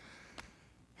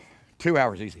 2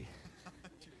 hours easy.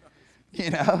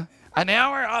 You know, an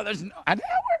hour? Oh, there's an hour?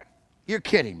 You're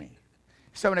kidding me.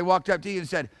 Somebody walked up to you and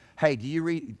said, hey, do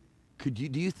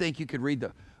you think you could read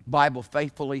the Bible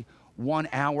faithfully 1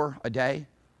 hour a day?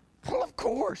 Well, of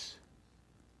course.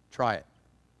 Try it.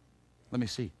 Let me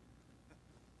see.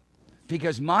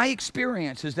 Because my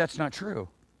experience is that's not true.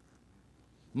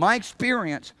 My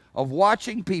experience of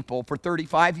watching people for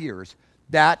 35 years,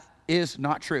 that is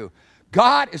not true.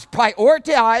 God is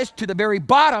prioritized to the very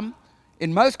bottom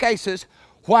in most cases,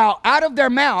 while out of their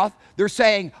mouth they're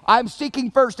saying, I'm seeking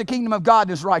first the kingdom of God and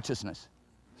His righteousness.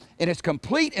 And it's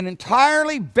complete and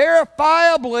entirely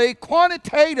verifiably,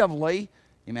 quantitatively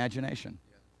imagination.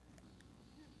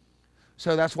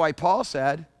 So that's why Paul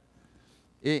said,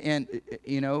 and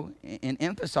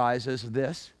emphasizes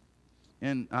this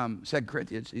in 2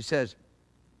 Corinthians. He says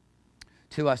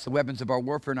to us, the weapons of our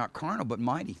warfare are not carnal, but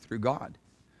mighty through God.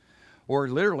 Or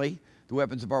literally, the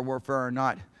weapons of our warfare are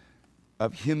not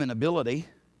of human ability,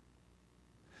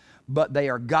 but they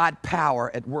are God power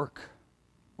at work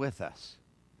with us.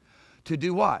 To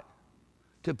do what?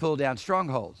 To pull down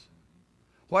strongholds.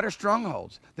 What are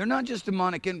strongholds? They're not just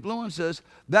demonic influences.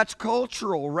 That's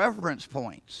cultural reference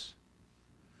points.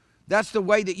 That's the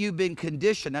way that you've been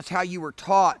conditioned. That's how you were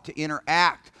taught to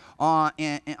interact on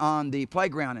the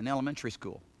playground in elementary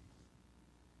school.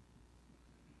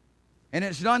 And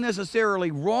it's not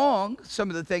necessarily wrong, some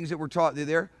of the things that were taught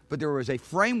there, but there was a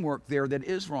framework there that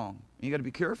is wrong. And you got to be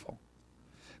careful.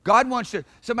 God wants to,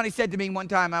 somebody said to me one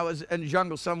time, I was in the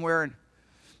jungle somewhere, and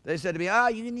they said to me,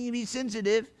 you need to be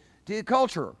sensitive to the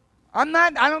culture. I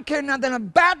don't care nothing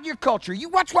about your culture. You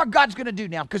watch what God's going to do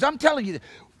now, because I'm telling you,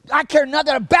 I care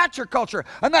nothing about your culture.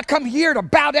 I'm not come here to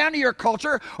bow down to your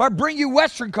culture or bring you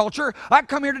Western culture. I've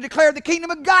come here to declare the kingdom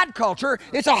of God culture.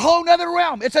 It's a whole other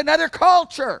realm. It's another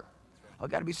culture. I've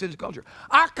got to be sensitive to culture.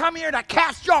 I come here to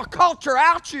cast your culture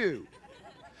out you.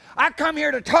 I've come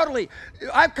here to totally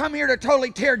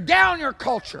tear down your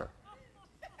culture.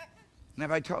 And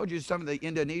if I told you some of the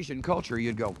Indonesian culture,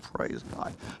 you'd go, praise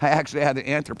God. I actually had an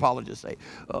anthropologist say,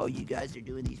 oh, you guys are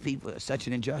doing these people such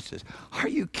an injustice. Are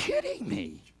you kidding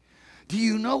me? Do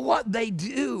you know what they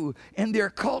do in their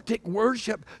cultic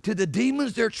worship to the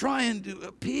demons they're trying to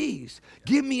appease?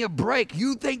 Give me a break.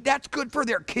 You think that's good for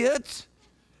their kids?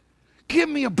 Give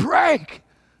me a break.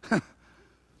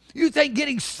 You think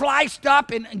getting sliced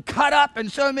up and cut up in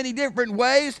so many different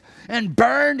ways and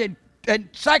burned and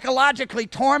psychologically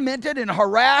tormented and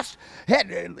harassed,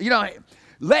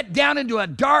 let down into a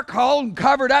dark hole and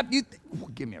covered up,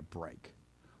 give me a break.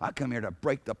 I come here to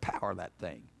break the power of that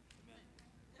thing.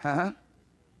 Huh?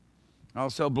 I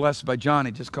was so blessed by John.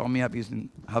 He just called me up. He's in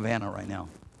Havana right now.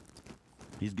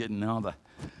 He's getting all the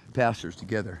pastors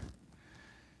together.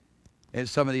 And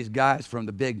some of these guys from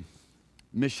the big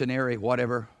missionary,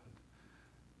 whatever,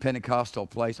 Pentecostal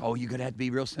place, you're going to have to be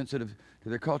real sensitive to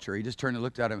their culture. He just turned and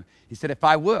looked at him. He said, if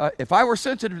I were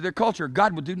sensitive to their culture,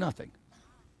 God would do nothing.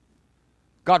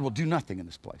 God will do nothing in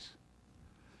this place.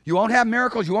 You won't have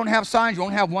miracles, you won't have signs, you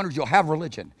won't have wonders, you'll have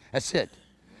religion. That's it.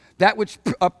 That which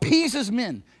appeases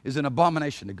men is an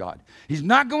abomination to God. He's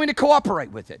not going to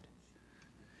cooperate with it.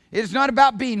 It's not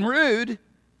about being rude.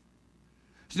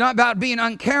 It's not about being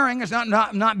uncaring. It's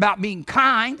not about being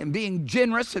kind and being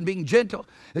generous and being gentle.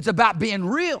 It's about being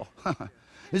real.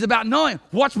 It's about knowing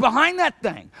what's behind that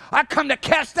thing. I come to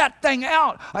cast that thing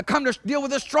out. I come to deal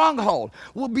with a stronghold.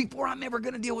 Well, before I'm ever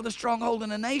going to deal with a stronghold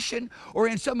in a nation or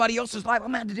in somebody else's life,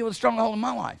 I'm going to have to deal with a stronghold in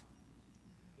my life.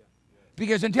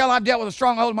 Because until I've dealt with a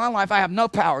stronghold in my life, I have no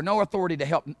power, no authority to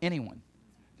help anyone.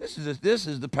 This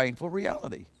is the painful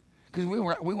reality. Because we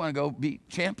want to go be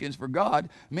champions for God.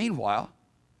 Meanwhile,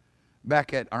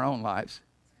 back at our own lives,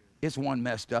 it's one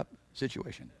messed up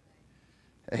situation.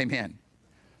 Amen.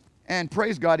 And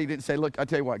praise God, he didn't say, look, I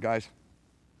tell you what, guys,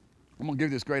 I'm going to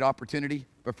give you this great opportunity,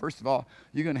 but first of all,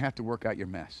 you're going to have to work out your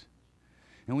mess.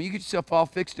 And when you get yourself all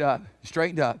fixed up,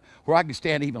 straightened up, where I can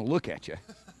stand and even look at you,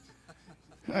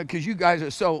 because you guys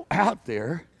are so out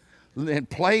there in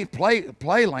play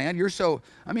land, you're so,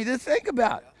 just think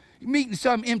about it. You're meeting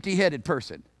some empty-headed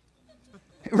person,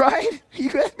 right? You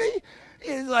with me?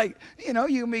 It's like, you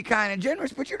can be kind and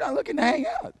generous, but you're not looking to hang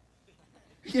out.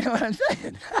 You know what I'm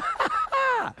saying?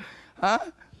 Huh?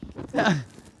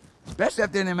 Especially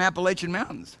up there in them Appalachian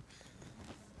Mountains.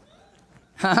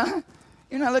 Huh?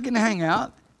 You're not looking to hang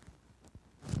out.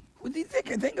 Well,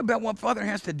 think about what Father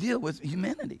has to deal with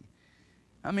humanity.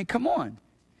 Come on.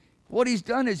 What he's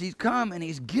done is he's come and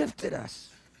he's gifted us.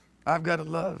 I've got a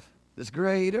love that's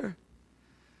greater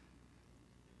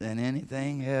than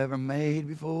anything ever made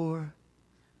before.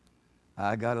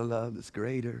 I got a love that's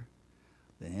greater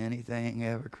than anything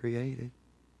ever created.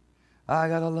 I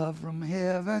got a love from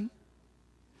heaven.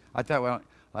 I thought, a lot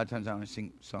of times I want to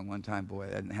sing a song one time, boy,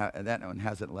 that one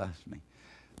hasn't left me.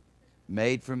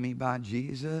 Made for me by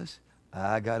Jesus,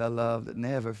 I got a love that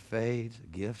never fades,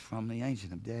 a gift from the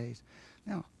Ancient of Days.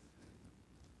 Now,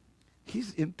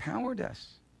 he's empowered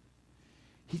us.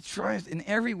 He tries in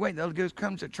every way, the Holy Ghost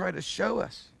comes to try to show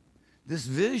us this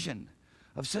vision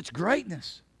of such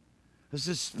greatness, of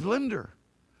such splendor,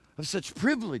 of such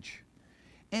privilege.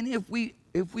 And if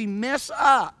we mess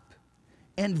up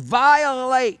and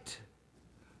violate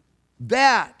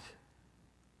that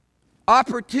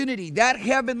opportunity, that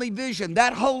heavenly vision,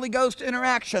 that Holy Ghost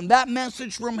interaction, that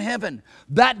message from heaven,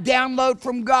 that download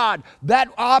from God, that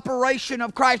operation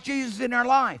of Christ Jesus in our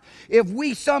life, if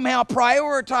we somehow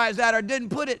prioritize that or didn't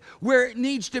put it where it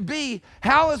needs to be,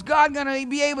 how is God going to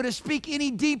be able to speak any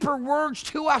deeper words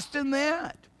to us than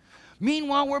that?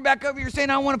 Meanwhile, we're back over here saying,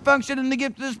 I want to function in the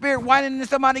gift of the Spirit. Why didn't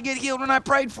somebody get healed when I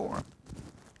prayed for him?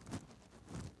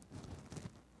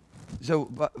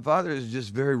 So Father is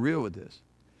just very real with this.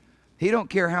 He don't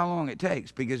care how long it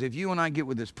takes, because if you and I get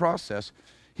with this process,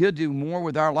 he'll do more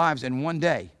with our lives in one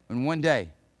day,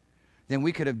 than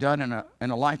we could have done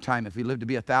in a lifetime if we lived to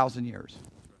be 1,000 years.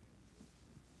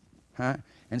 Huh?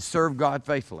 And serve God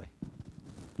faithfully.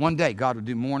 One day, God will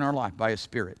do more in our life by his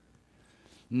Spirit.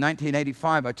 In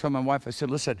 1985, I told my wife, I said,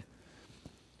 listen,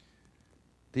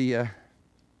 the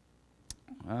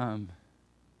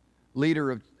leader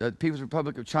of the People's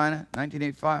Republic of China,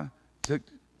 1985, took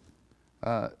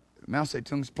Mao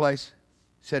Zedong's place,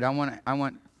 said, I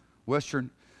want Western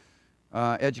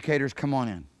educators, come on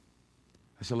in.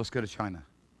 I said, let's go to China.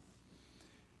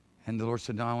 And the Lord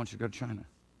said, no, I want you to go to China.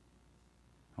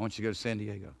 I want you to go to San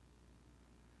Diego.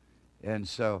 And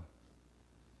so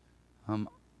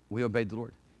we obeyed the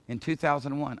Lord. In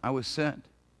 2001, I was sent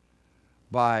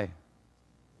by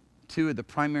 2 of the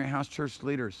primary house church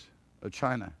leaders of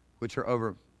China, which are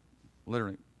over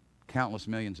literally countless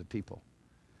millions of people.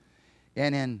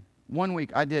 And in 1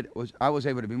 week, I was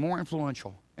able to be more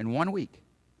influential in 1 week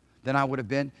than I would have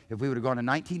been if we would have gone to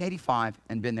 1985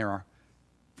 and been there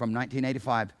from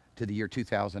 1985 to the year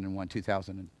 2001.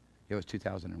 It was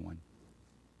 2001.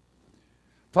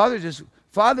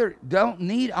 Father don't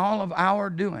need all of our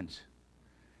doings.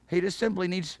 He just simply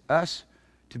needs us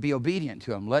to be obedient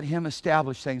to him. Let him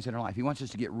establish things in our life. He wants us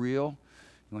to get real.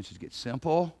 He wants us to get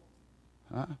simple.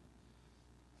 Huh?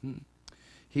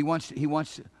 He wants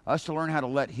us to learn how to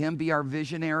let him be our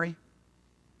visionary,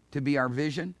 to be our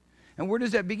vision. And where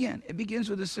does that begin? It begins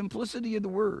with the simplicity of the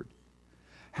word.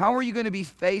 How are you going to be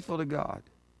faithful to God?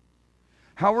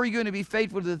 How are you going to be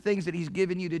faithful to the things that he's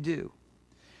given you to do?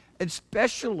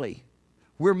 Especially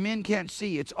where men can't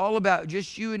see. It's all about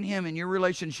just you and him and your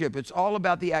relationship. It's all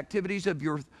about the activities of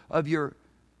your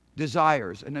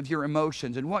desires and of your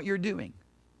emotions and what you're doing.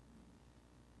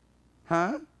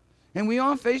 Huh? And we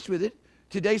all faced with it.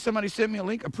 Today somebody sent me a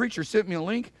link. A preacher sent me a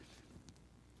link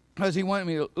because he wanted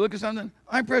me to look at something.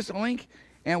 I pressed the link,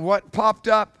 and what popped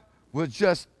up was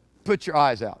just put your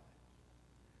eyes out.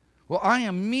 Well, I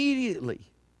immediately,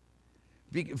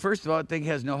 first of all, I think it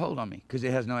has no hold on me because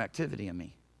it has no activity in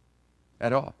me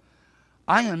at all.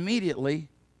 I immediately,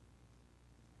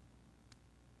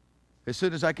 as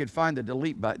soon as I could find the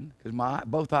delete button, because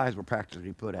both eyes were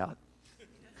practically put out,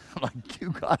 I'm like,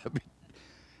 you gotta be.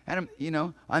 And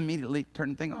I immediately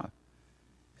turned the thing off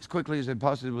as quickly as I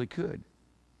possibly could.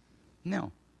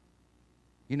 Now,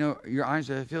 your eyes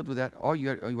are filled with that. What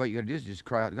you got to do is just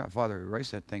cry out to God, Father,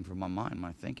 erase that thing from my mind,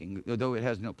 my thinking. Though it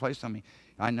has no place on me,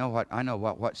 I know what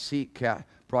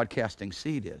broadcasting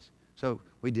seed is. So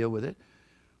we deal with it.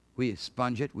 We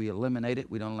sponge it. We eliminate it.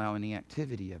 We don't allow any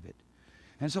activity of it.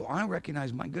 And so I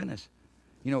recognize, my goodness,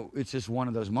 it's just one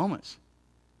of those moments.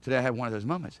 Today I had one of those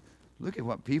moments. Look at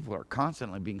what people are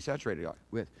constantly being saturated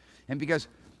with. And because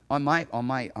on my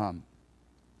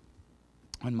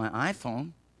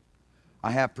iPhone,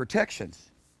 I have protections.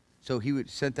 So he would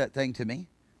send that thing to me.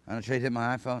 I don't trade hit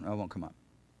my iPhone, it won't come up.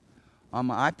 On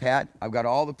my iPad, I've got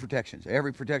all the protections.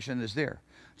 Every protection is there.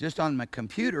 Just on my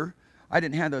computer, I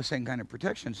didn't have those same kind of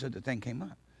protections, so the thing came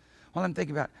up. Well, I'm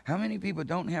thinking about how many people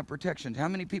don't have protections, how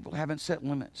many people haven't set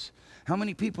limits, how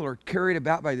many people are carried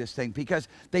about by this thing because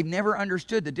they've never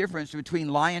understood the difference between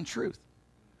lie and truth,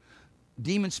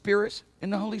 demon spirits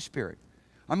and the Holy Spirit.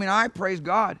 I mean, I praise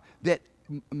God that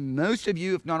most of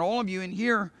you, if not all of you in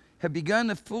here, have begun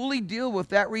to fully deal with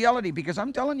that reality, because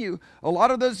I'm telling you, a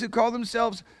lot of those who call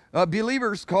themselves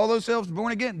believers, call themselves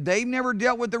born again, they've never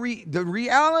dealt with the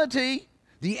reality,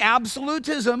 the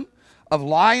absolutism of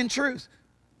lie and truth.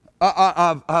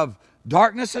 Of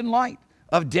darkness and light,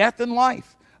 of death and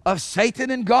life, of Satan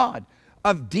and God,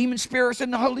 of demon spirits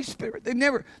and the Holy Spirit.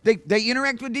 They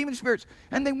interact with demon spirits,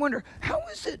 and they wonder, how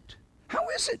is it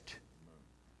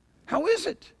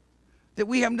that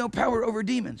we have no power over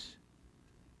demons?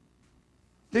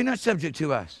 They're not subject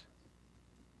to us.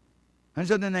 And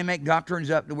so then they make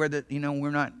doctrines up to where we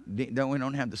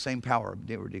don't have the same power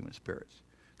over demon spirits,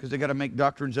 because they got to make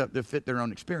doctrines up that fit their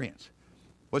own experience.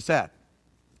 What's that?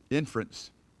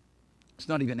 Inference. It's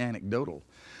not even anecdotal.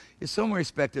 In some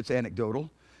respect, it's anecdotal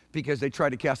because they tried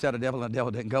to cast out a devil and the devil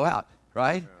didn't go out,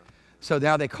 right? Yeah. So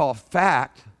now they call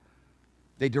fact,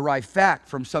 they derive fact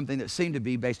from something that seemed to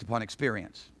be based upon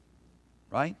experience.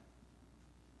 right?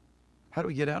 How do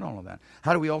we get out all of that?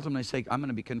 How do we ultimately say, I'm going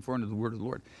to be conformed to the word of the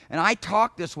Lord? And I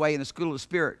talk this way in the School of the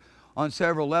Spirit on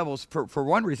several levels for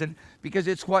one reason, because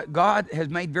it's what God has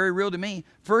made very real to me.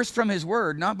 First from his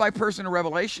word, not by personal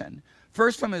revelation.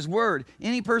 First from his word.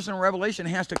 Any personal revelation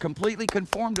has to completely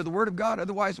conform to the word of God.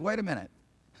 Otherwise, wait a minute.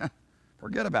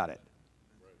 Forget about it.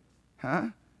 Huh?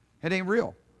 It ain't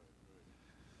real.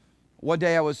 One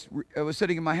day I was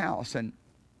sitting in my house, and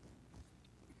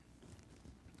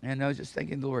I was just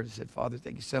thanking the Lord. I said, Father,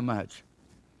 thank you so much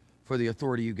for the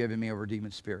authority you've given me over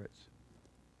demon spirits.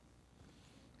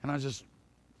 And I just,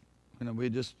 we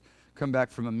had just come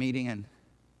back from a meeting, and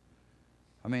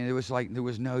I mean, it was like there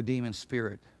was no demon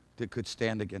spirit that could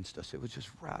stand against us. It was just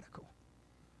radical.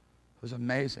 It was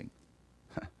amazing.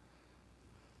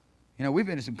 We've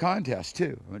been in some contests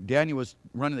too. Daniel was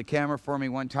running the camera for me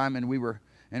one time, and we were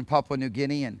in Papua New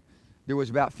Guinea, and there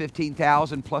was about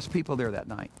 15,000 plus people there that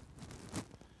night.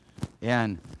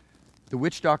 And the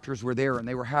witch doctors were there, and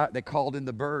they called in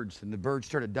the birds, and the birds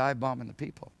started dive bombing the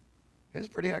people. It was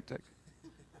pretty hectic.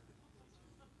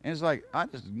 And it's like, I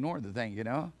just ignored the thing,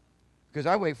 because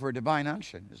I wait for a divine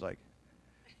unction. It's like,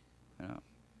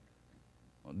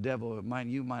 well, devil,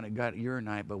 you might have got your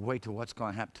night, but wait till what's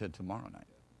going to happen to tomorrow night,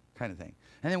 kind of thing.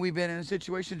 And then we've been in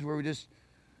situations where we just,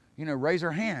 raise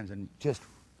our hands and just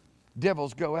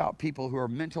devils go out, people who are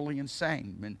mentally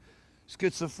insane and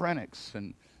schizophrenics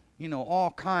and,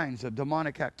 all kinds of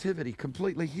demonic activity,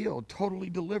 completely healed, totally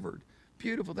delivered.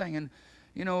 Beautiful thing. And,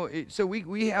 so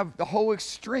we have the whole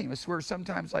extreme. It's where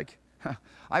sometimes, like,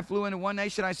 I flew into one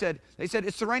nation. They said,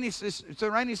 it's the rainy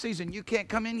season. You can't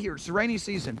come in here. It's the rainy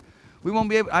season. We won't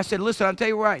be able. I said, listen, I'll tell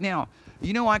you right now.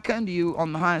 I come to you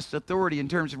on the highest authority in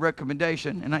terms of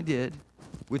recommendation, and I did,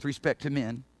 with respect to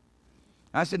men.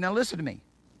 I said, now listen to me.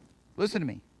 Listen to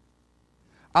me.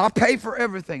 I'll pay for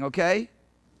everything, okay?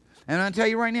 And I'll tell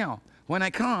you right now, when I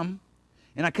come,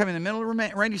 and I come in the middle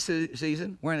of rainy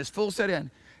season, when it's full set in,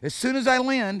 as soon as I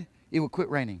land, it will quit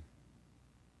raining.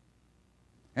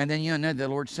 And then know the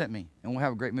Lord sent me, and we'll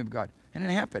have a great move of God. And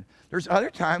it happened. There's other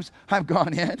times I've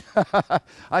gone in.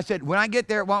 I said, when I get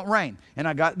there, it won't rain. And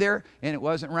I got there, and it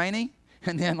wasn't raining.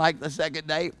 And then, like the second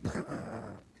day,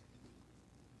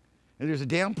 and there's a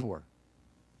downpour.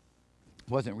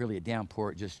 It wasn't really a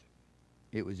downpour.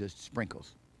 It was just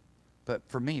sprinkles. But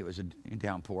for me, it was a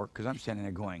downpour, because I'm standing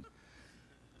there going,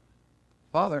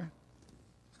 Father,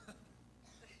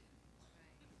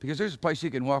 because there's a place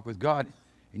you can walk with God,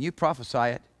 and you prophesy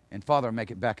it, and Father will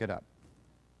back it up.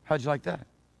 How'd you like that?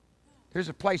 There's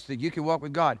a place that you can walk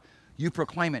with God. You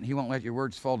proclaim it, and he won't let your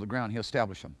words fall to the ground. He'll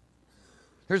establish them.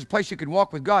 There's a place you can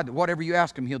walk with God that whatever you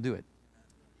ask him, he'll do it.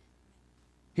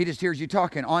 He just hears you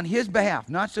talking on his behalf,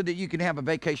 not so that you can have a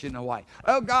vacation in Hawaii.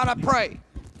 Oh, God, I pray.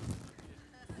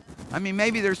 I mean,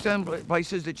 maybe there's some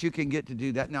places that you can get to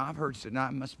do that. Now, I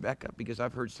must back up, because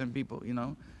I've heard some people,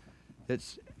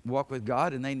 that's walk with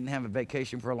God, and they didn't have a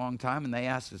vacation for a long time, and they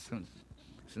asked us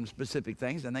some specific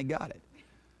things, and they got it.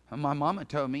 And my mama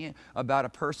told me about a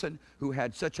person who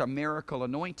had such a miracle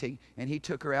anointing, and he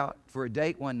took her out for a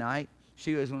date one night.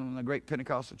 She was one of the great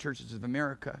Pentecostal churches of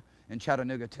America in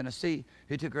Chattanooga, Tennessee.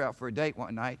 He took her out for a date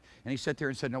one night, and he sat there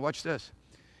and said, now watch this.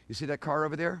 You see that car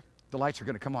over there? The lights are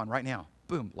going to come on right now.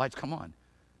 Boom, lights come on.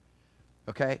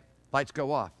 Okay, lights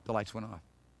go off. The lights went off.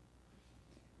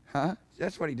 Huh?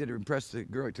 That's what he did to impress the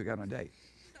girl he took out on a date.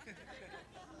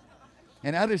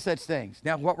 And other such things.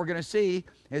 Now, what we're going to see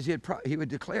is he would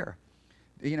declare,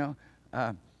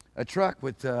 a truck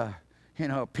with, a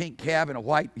pink cab and a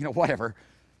white, whatever,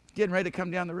 getting ready to come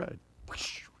down the road.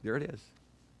 There it is.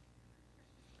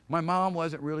 My mom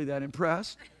wasn't really that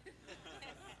impressed,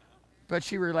 but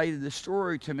she related the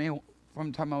story to me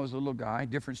from the time I was a little guy,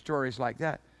 different stories like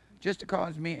that, just to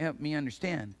help me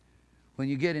understand. When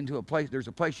you get into a place, there's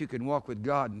a place you can walk with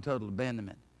God in total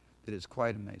abandonment that is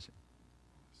quite amazing.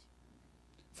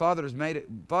 Father has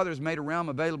made a realm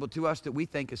available to us that we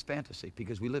think is fantasy,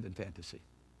 because we live in fantasy.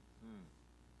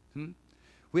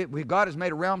 God has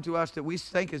made a realm to us that we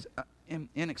think is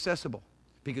inaccessible,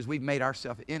 because we've made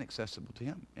ourselves inaccessible to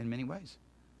him in many ways.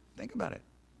 Think about it.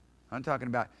 I'm talking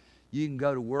about you can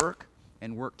go to work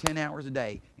and work 10 hours a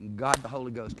day, and God the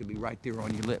Holy Ghost could be right there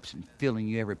on your lips and filling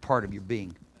you every part of your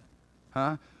being.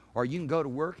 Huh? Or you can go to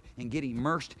work and get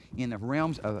immersed in the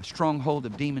realms of a stronghold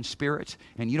of demon spirits,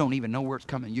 and you don't even know where it's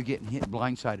coming. You're getting hit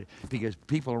blindsided because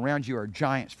people around you are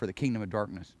giants for the kingdom of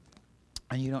darkness.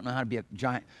 And you don't know how to be a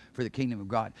giant for the kingdom of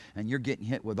God. And you're getting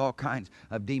hit with all kinds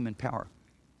of demon power.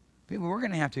 People, we're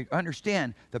going to have to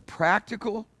understand the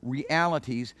practical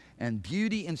realities and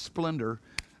beauty and splendor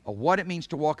of what it means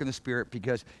to walk in the Spirit,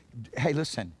 because, hey,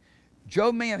 listen,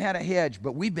 Job may have had a hedge,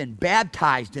 but we've been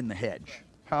baptized in the hedge.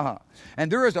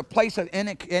 And there is a place of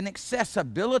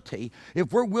inaccessibility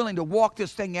if we're willing to walk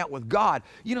this thing out with God.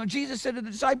 You know, Jesus said to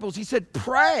the disciples, he said,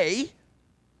 pray,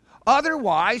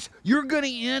 otherwise you're going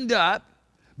to end up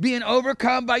being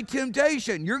overcome by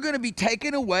temptation. You're going to be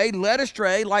taken away, led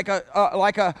astray like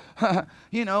a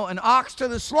you know, an ox to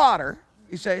the slaughter.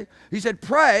 He said,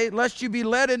 pray lest you be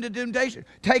led into temptation,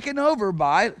 taken over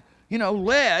by, you know,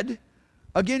 led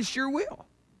against your will,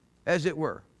 as it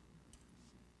were.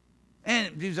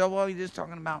 And you say, well, you're just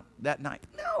talking about that night.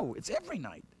 No, it's every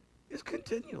night. It's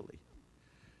continually.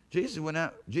 Jesus went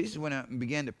out and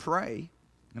began to pray.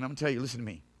 And I'm going to tell you, listen to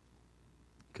me.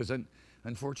 Because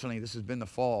unfortunately, this has been the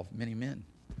fall of many men.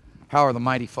 How are the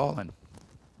mighty fallen?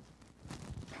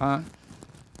 Huh?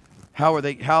 How are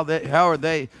they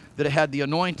that had the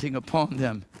anointing upon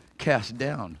them cast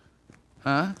down?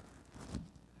 Huh?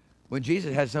 When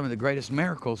Jesus had some of the greatest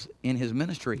miracles in his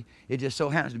ministry, it just so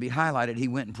happens to be highlighted, he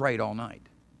went and prayed all night.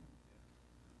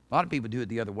 A lot of people do it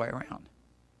the other way around.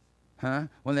 Huh?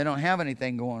 When they don't have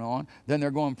anything going on, then they're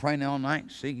going praying all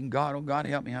night, seeking God, oh God,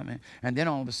 help me, help me. And then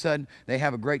all of a sudden, they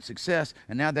have a great success,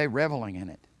 and now they're reveling in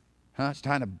it. Huh? It's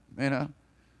time to, you know,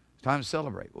 it's time to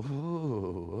celebrate.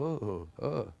 Ooh,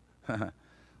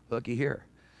 looky here.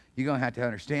 You're going to have to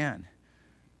understand.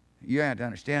 You have to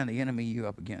understand the enemy you're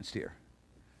up against here.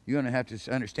 You're going to have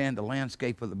to understand the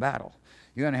landscape of the battle.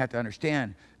 You're going to have to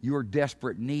understand your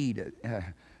desperate need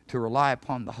to rely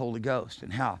upon the Holy Ghost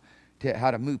and how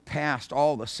to move past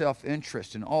all the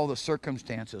self-interest and all the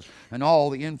circumstances and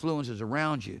all the influences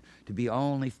around you to be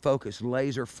only focused,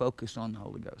 laser focused on the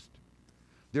Holy Ghost.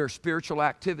 There are spiritual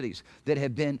activities that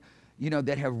have been, you know,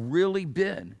 that have really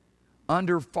been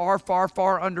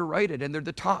far underrated, and they're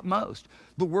the topmost.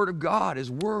 The Word of God,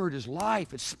 His Word, His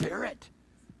life, His Spirit.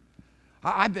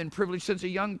 I've been privileged since a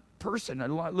young person, a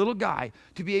little guy,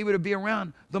 to be able to be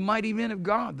around the mighty men of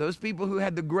God, those people who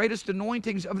had the greatest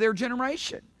anointings of their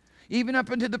generation, even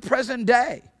up into the present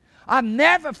day. I've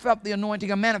never felt the anointing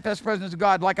of manifest presence of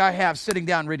God like I have sitting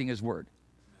down reading His Word.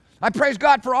 I praise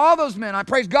God for all those men. I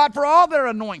praise God for all their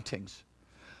anointings.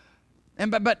 And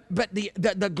but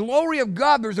the glory of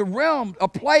God, there's a realm, a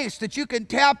place that you can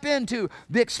tap into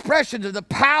the expressions of the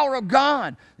power of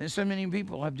God. And so many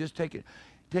people have just taken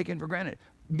for granted.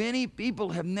 Many people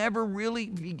have never really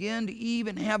begun to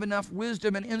even have enough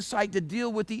wisdom and insight to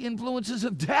deal with the influences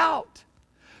of doubt.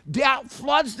 Doubt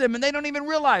floods them, and they don't even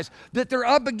realize that they're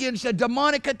up against a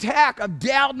demonic attack of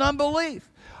doubt and unbelief.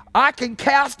 I can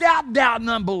cast out doubt and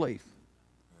unbelief.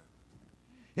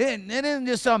 It isn't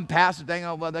just some passive thing,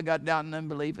 oh, well, they got doubt and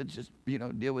unbelief. It's just, you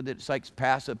know, deal with it. It's like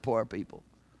passive poor people.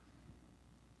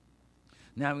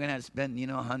 Now we're going to have to spend,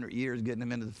 100 years getting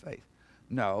them into the faith.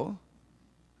 No,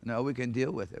 we can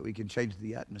deal with it. We can change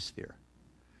the atmosphere.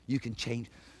 You can change,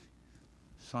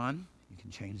 son, you can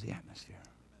change the atmosphere.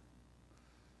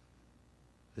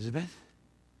 Elizabeth,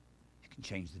 you can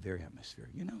change the very atmosphere.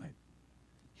 You know it.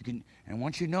 You can, and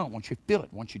once you know it, once you feel it,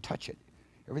 once you touch it,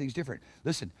 everything's different.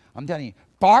 Listen, I'm telling you,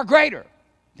 far greater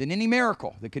than any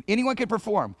miracle that anyone could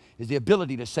perform is the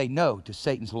ability to say no to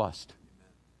Satan's lust.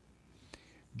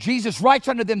 Jesus writes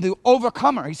unto them the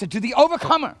overcomer. He said, to the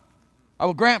overcomer, I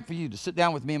will grant for you to sit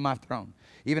down with me in my throne,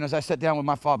 even as I sat down with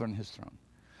my Father in His throne.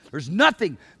 There's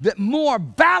nothing that more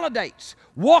validates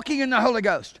walking in the Holy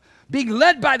Ghost, being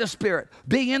led by the Spirit,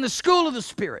 being in the school of the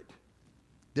Spirit,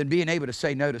 than being able to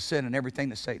say no to sin and everything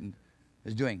that Satan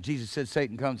is doing. Jesus said,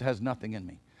 Satan comes, has nothing in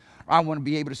me. I want to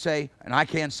be able to say, and I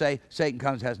can say, Satan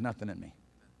comes, has nothing in me.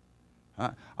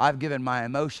 I've given my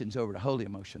emotions over to holy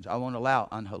emotions. I won't allow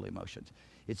unholy emotions.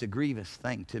 It's a grievous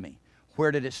thing to me.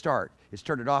 Where did it start? It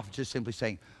started off just simply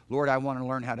saying, Lord, I want to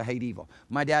learn how to hate evil.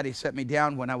 My daddy set me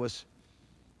down when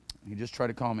he just tried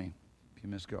to call me a few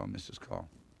minutes ago. I missed his call.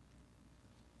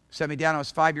 Set me down, I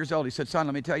was 5 years old. He said, son,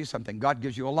 let me tell you something. God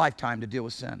gives you a lifetime to deal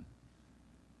with sin,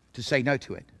 to say no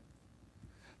to it.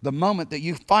 The moment that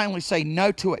you finally say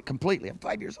no to it completely, I'm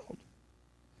 5 years old.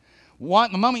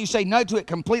 The moment you say no to it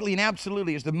completely and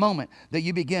absolutely is the moment that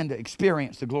you begin to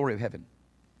experience the glory of heaven.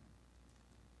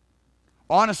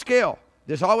 On a scale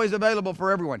that's always available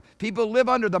for everyone. People live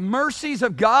under the mercies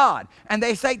of God, and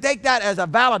they take that as a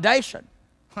validation.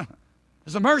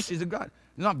 It's the mercies of God.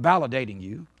 It's not validating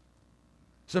you.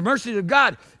 It's the mercies of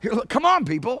God. Here, look, come on,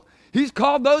 people. He's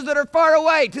called those that are far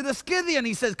away to the Scythian.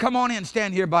 He says, come on in,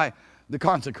 stand here by the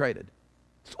consecrated.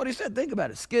 That's what he said. Think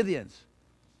about it. Scythians,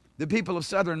 the people of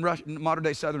southern Russia,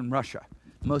 modern-day southern Russia,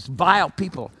 most vile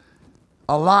people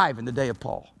alive in the day of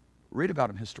Paul. Read about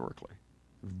them historically.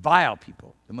 Vile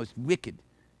people, the most wicked,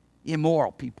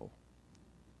 immoral people.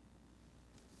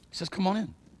 He says, come on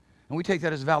in. And we take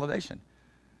that as validation.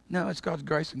 No, it's God's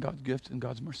grace and God's gift and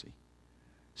God's mercy.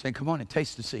 Saying, come on and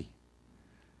taste to see.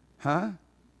 Huh?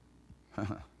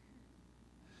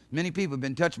 Many people have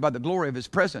been touched by the glory of his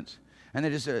presence. And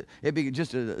it'd be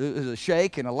just a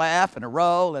shake and a laugh and a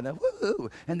roll and a woo.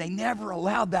 And they never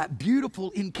allowed that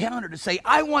beautiful encounter to say,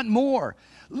 I want more.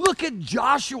 Look at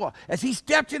Joshua as he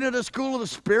stepped into the school of the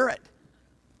Spirit.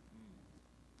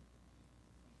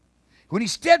 When he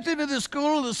stepped into the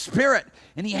school of the Spirit,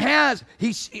 and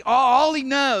all he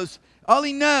knows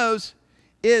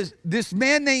is this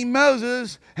man named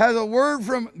Moses has a word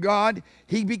from God.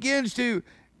 He begins to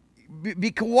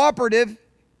be cooperative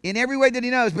in every way that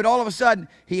he knows, but all of a sudden,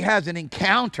 he has an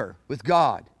encounter with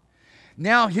God.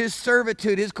 Now his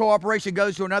servitude, his cooperation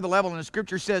goes to another level, and the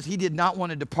scripture says he did not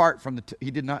want to depart from the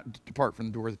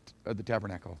door of the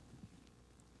tabernacle.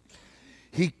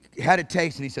 He had a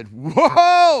taste, and he said,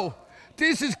 whoa,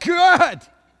 this is good.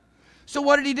 So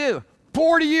what did he do?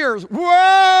 40 years,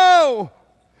 whoa,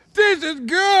 this is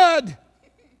good.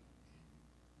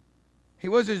 He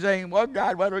wasn't saying, well,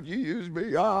 God, why don't you use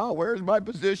me? Where's my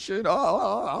position? You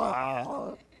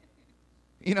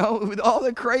know, with all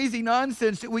the crazy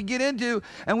nonsense that we get into,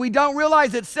 and we don't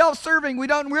realize it's self-serving. We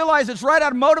don't realize it's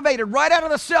motivated right out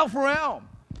of the self realm.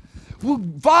 Well,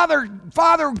 Father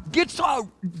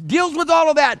deals with all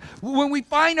of that when we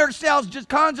find ourselves just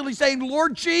constantly saying,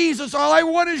 Lord Jesus, all I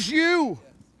want is you.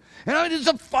 And I mean, it's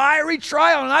a fiery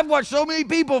trial, and I've watched so many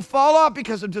people fall off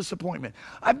because of disappointment.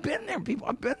 I've been there, people.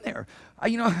 I've been there.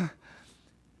 I've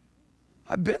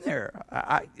been there.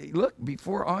 Look,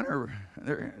 before honor,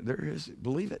 there is,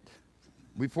 believe it.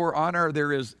 Before honor,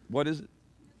 there is, what is it?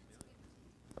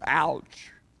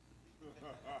 Ouch.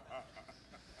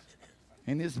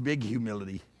 And this big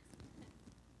humility.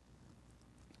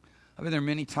 I've been there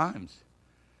many times.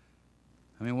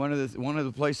 I mean, one of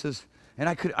the places, and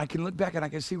I can look back and I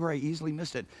can see where I easily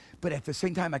missed it. But at the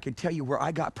same time, I can tell you where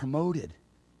I got promoted.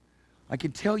 I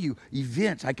can tell you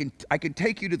events. I can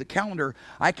take you to the calendar.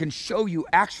 I can show you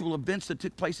actual events that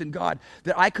took place in God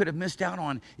that I could have missed out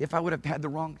on if I would have had the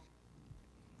wrong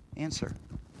answer.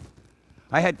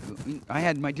 I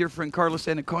had my dear friend Carlos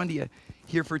Anacondia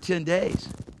here for 10 days.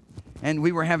 And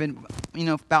we were having,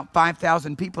 about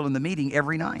 5,000 people in the meeting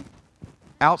every night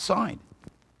outside.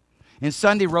 And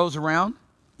Sunday rolls around,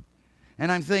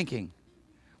 and I'm thinking,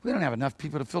 we don't have enough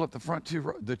people to fill up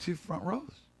the two front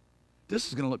rows. This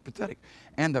is going to look pathetic.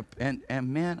 And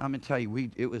man, I'm going to tell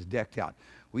you, it was decked out.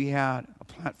 We had a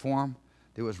platform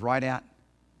that was right at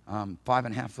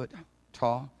 5.5 foot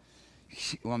tall.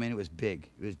 Well, I mean, it was big.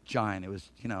 It was giant. It was,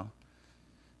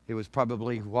 it was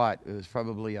probably what? It was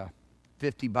probably a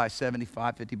 50 by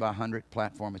 75, 50 by 100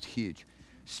 platform. It's huge.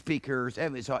 Speakers,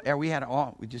 we had it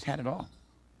all. We just had it all.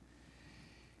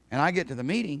 And I get to the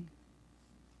meeting,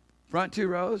 front 2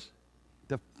 rows,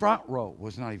 the front row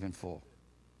was not even full.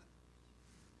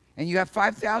 And you have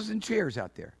 5,000 chairs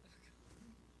out there.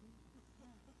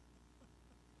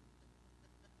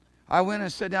 I went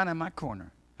and sat down in my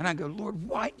corner. And I go, Lord,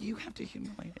 why do you have to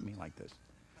humiliate me like this?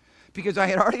 Because I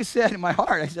had already said in my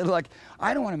heart, I said, look,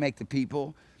 I don't want to make the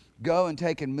people go and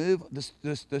take and move the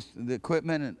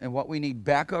equipment and what we need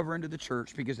back over into the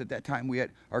church, because at that time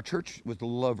our church was a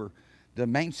little over, the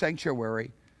main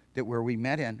sanctuary where we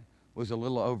met in was a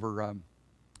little over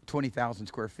 20,000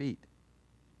 square feet.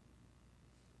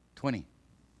 20.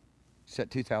 Set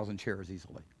 2,000 chairs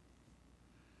easily.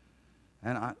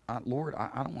 And Lord,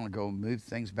 I don't want to go move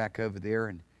things back over there,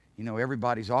 and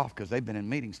everybody's off because they've been in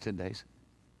meetings 10 days.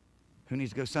 Who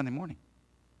needs to go Sunday morning?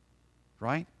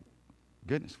 Right?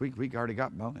 Goodness, we already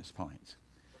got bonus points.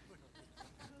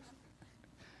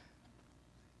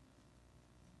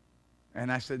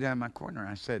 And I sat down in my corner and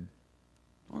I said,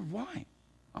 Lord, why?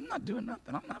 I'm not doing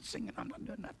nothing. I'm not singing. I'm not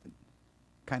doing nothing.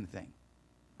 Kind of thing.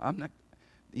 I'm not,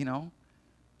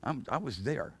 I was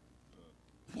there.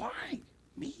 Why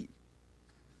me?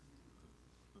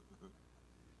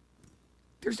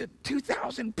 There's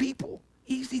 2,000 people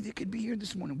easy that could be here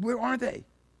this morning. Where are they?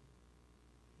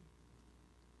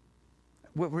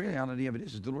 What reality of it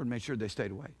is the Lord made sure they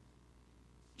stayed away.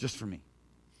 Just for me.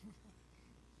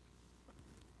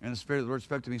 And the Spirit of the Lord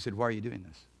spoke to me and said, why are you doing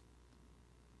this?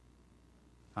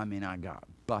 I mean, I got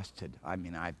busted. I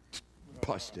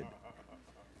busted.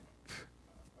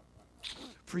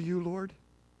 For you, Lord.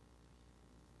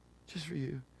 Just for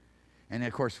you. And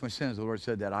of course, as soon as the Lord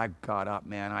said that, I got up,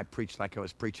 man. I preached like I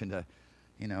was preaching to,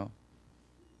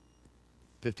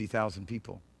 50,000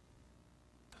 people.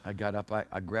 I got up, I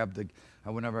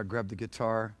whenever I grabbed the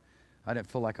guitar, I didn't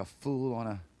feel like a fool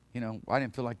on I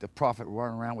didn't feel like the prophet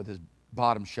running around with his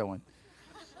bottom showing.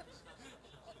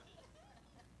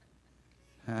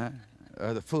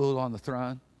 Or the fool on the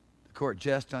throne. court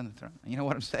just on the throne. You know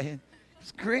what I'm saying?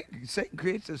 It's great. Satan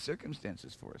creates those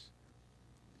circumstances for us.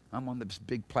 I'm on this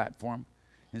big platform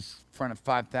in front of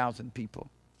 5,000 people.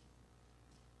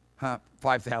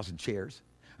 5,000 chairs.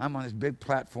 I'm on this big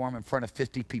platform in front of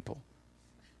 50 people.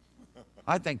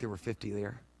 I think there were 50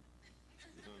 there.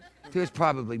 There's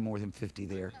probably more than 50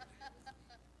 there.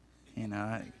 You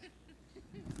know,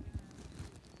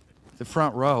 the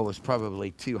front row was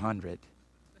probably 200.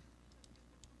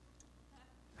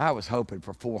 I was hoping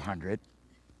for 400.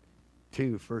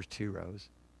 First two rows.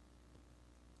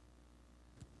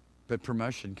 But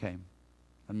promotion came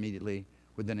immediately.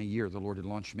 Within a year, the Lord had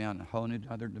launched me out in a whole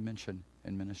other dimension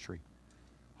in ministry.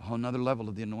 A whole nother level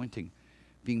of the anointing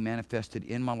being manifested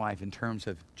in my life in terms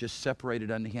of just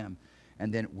separated unto Him.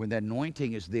 And then when that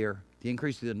anointing is there, the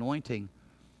increase of the anointing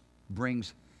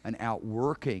brings an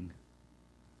outworking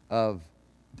of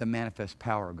the manifest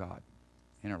power of God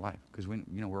in our life. Because we,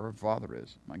 you know, where our Father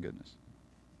is, my goodness.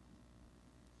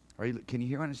 Can you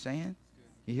hear what I'm saying?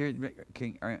 You hear?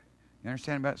 You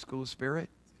understand about School of Spirit?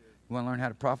 You want to learn how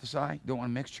to prophesy? Don't want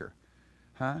a mixture.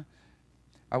 Huh?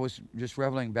 I was just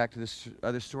reveling back to this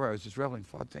other story. I was just reveling,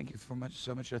 Father, thank you for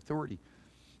so much authority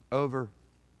over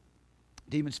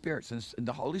demon spirits. And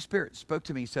the Holy Spirit spoke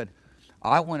to me. He said,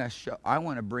 I want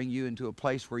to bring you into a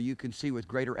place where you can see with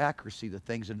greater accuracy the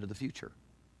things into the future.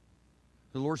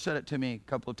 The Lord said it to me a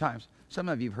couple of times. Some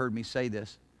of you have heard me say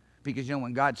this because, you know,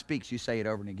 when God speaks, you say it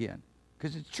over and again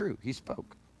because it's true. He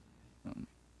spoke.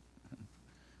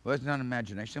 Well, it's not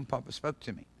imagination. Papa spoke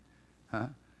to me. Huh?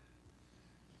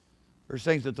 There's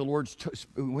things that the Lord,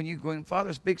 when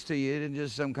Father speaks to you, it isn't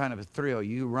just some kind of a thrill.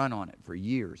 You run on it for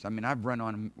years. I mean, I've run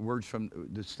on words from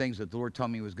the things that the Lord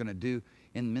told me He was going to do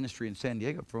in ministry in San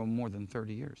Diego for more than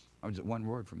 30 years. I was at one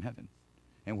word from heaven.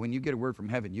 And when you get a word from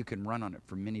heaven, you can run on it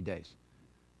for many days.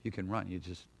 You can run.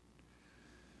 The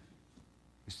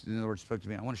Lord spoke to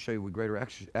me, I want to show you with greater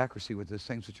accuracy what those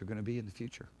things which are going to be in the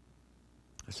future.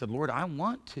 I said, Lord, I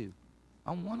want to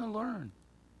learn.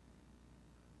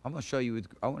 I want to show you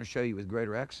with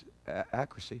greater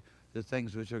accuracy the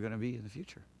things which are going to be in the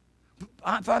future.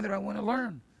 Father, I want to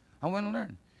learn. I want to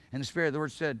learn. And the Spirit of the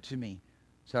Lord said to me,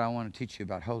 I want to teach you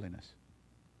about holiness.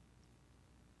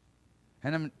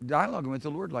 And I'm dialoguing with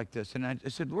the Lord like this. And I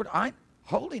said, Lord,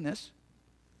 holiness?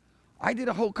 I did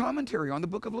a whole commentary on the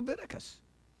book of Leviticus.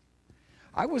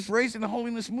 I was raised in the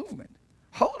holiness movement.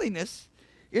 Holiness?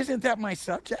 Isn't that my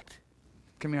subject?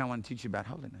 Come here, I want to teach you about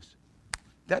holiness.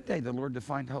 That day, the Lord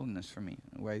defined holiness for me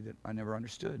in a way that I never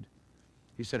understood.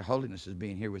 He said, holiness is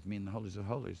being here with me in the holies of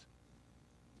holies.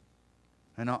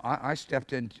 And I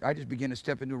stepped in, I just began to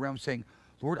step into a realm saying,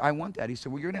 Lord, I want that. He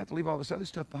said, well, you're going to have to leave all this other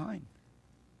stuff behind.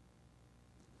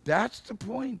 That's the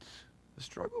point, the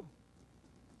struggle.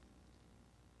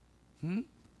 You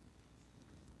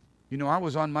know, I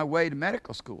was on my way to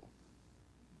medical school.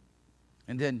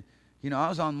 And then, you know, I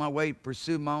was on my way to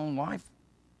pursue my own life,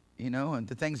 you know, and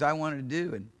the things I wanted to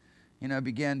do. And, you know, I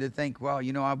began to think, well,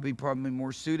 you know, I'll be probably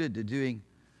more suited to doing,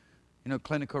 you know,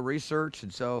 clinical research.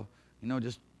 And so, you know,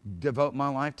 just devote my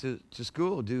life to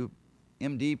school, do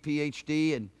MD,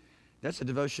 PhD, and that's a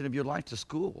devotion of your life to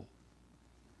school.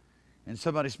 And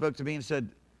somebody spoke to me and said,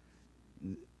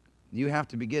 you have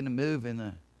to begin to move in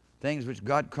the things which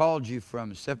God called you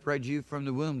from, separated you from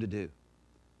the womb to do.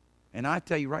 And I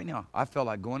tell you right now, I felt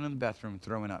like going in the bathroom and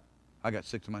throwing up. I got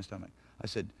sick to my stomach. I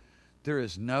said, there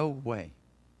is no way.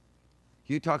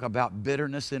 You talk about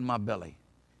bitterness in my belly.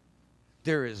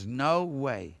 There is no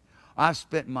way. I've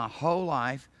spent my whole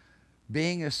life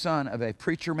being a son of a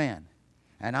preacher man,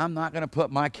 and I'm not going to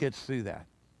put my kids through that.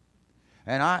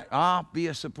 And I'll be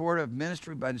a supporter of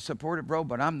ministry, but a supportive bro,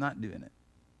 but I'm not doing it.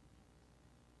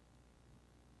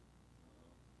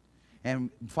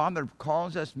 And Father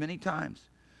calls us many times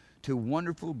to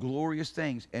wonderful, glorious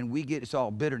things, and it's all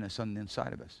bitterness on the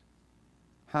inside of us.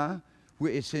 Huh?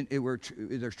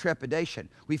 There's trepidation.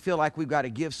 We feel like we've got to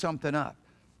give something up.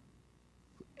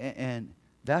 And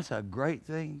that's a great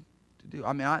thing to do.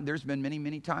 I mean, there's been many,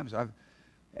 many times I've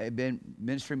been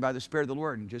ministering by the Spirit of the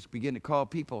Lord and just begin to call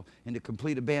people into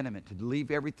complete abandonment, to leave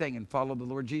everything and follow the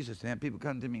Lord Jesus. And have people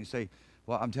come to me and say,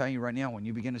 well, I'm telling you right now, when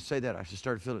you begin to say that, I just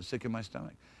started feeling sick in my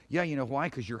stomach. Yeah, you know why?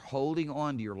 Because you're holding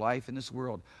on to your life in this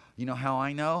world. You know how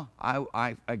I know? I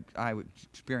would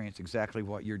experience exactly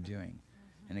what you're doing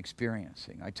and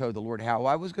experiencing. I told the Lord how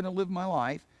I was going to live my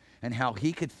life and how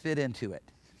He could fit into it.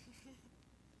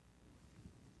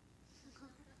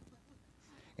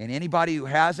 And anybody who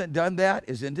hasn't done that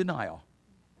is in denial.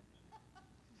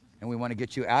 And we want to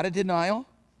get you out of denial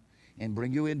and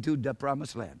bring you into the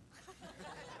promised land.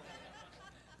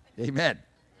 Amen.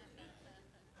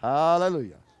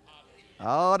 Hallelujah.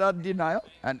 out of denial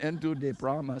and into the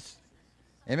promise.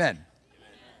 Amen.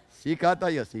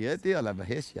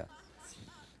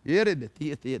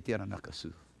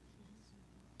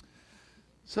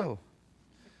 So,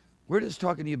 we're just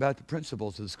talking to you about the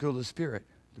principles of the school of the Spirit.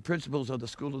 The principles of the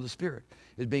school of the Spirit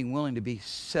is being willing to be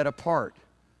set apart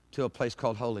to a place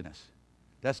called holiness.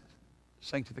 That's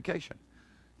sanctification.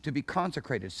 To be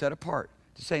consecrated, set apart,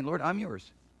 to saying, Lord, I'm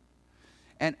yours.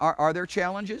 And are there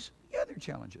challenges? Yeah, there are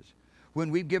challenges. When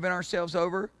we've given ourselves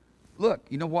over, look,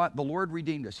 you know what? The Lord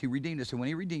redeemed us. He redeemed us. And when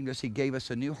He redeemed us, He gave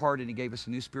us a new heart and He gave us a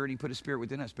new spirit. He put a spirit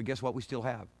within us. But guess what we still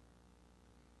have?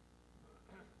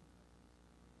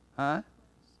 Huh?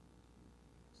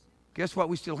 Guess what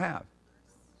we still have?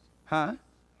 Huh?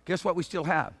 Guess what we still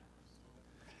have?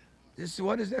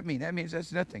 What does that mean? That means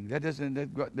that's nothing.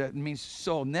 That means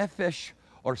soul. Nefesh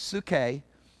or suke,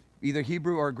 either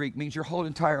Hebrew or Greek, means your whole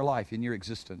entire life in your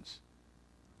existence.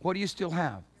 What do you still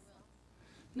have?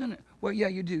 No. Well, yeah,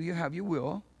 you do. You have your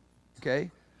will.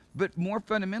 Okay? But more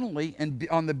fundamentally, and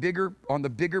on the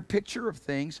bigger picture of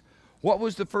things, what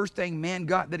was the first thing man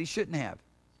got that he shouldn't have?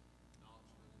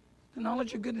 The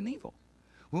knowledge of good and evil.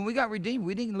 When we got redeemed,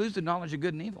 we didn't lose the knowledge of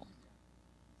good and evil.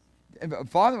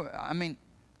 Father, I mean,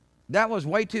 that was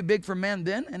way too big for men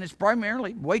then, and it's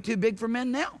primarily way too big for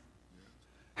men now.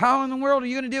 How in the world are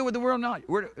you going to deal with the world knowledge?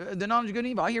 The knowledge of good and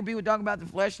evil. I hear people talk about the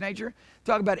flesh nature,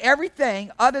 talk about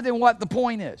everything other than what the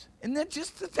point is. And that's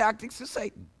just the tactics of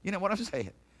Satan. You know what I'm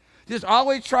saying? Just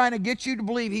always trying to get you to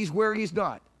believe he's where he's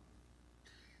not.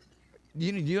 Do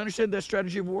you understand that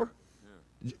strategy of war?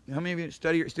 How many of you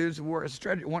study your students of war? It's a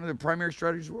strategy, one of the primary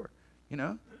strategies of war. You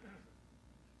know?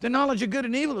 The knowledge of good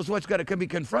and evil is what's got to be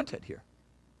confronted here.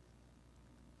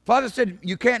 Father said,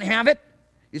 you can't have it.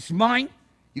 It's mine.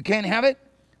 You can't have it.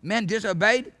 Men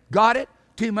disobeyed, got it,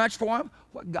 too much for him.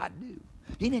 What did God do?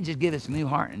 He didn't just give us a new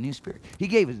heart and a new spirit. He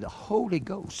gave us the Holy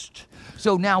Ghost.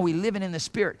 So now we living in the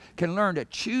Spirit can learn to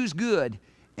choose good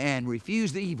and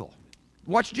refuse the evil.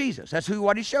 Watch Jesus. That's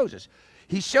what He shows us.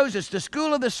 He shows us the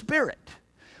school of the Spirit.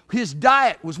 His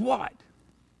diet was what?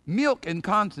 Milk and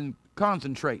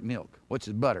concentrate milk. What's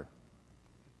his butter?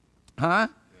 Huh?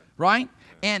 Right?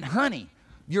 And honey.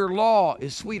 Your law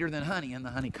is sweeter than honey in the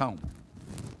honeycomb.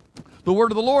 The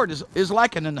word of the Lord is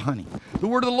likened unto honey. The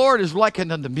word of the Lord is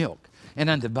likened unto milk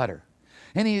and unto butter.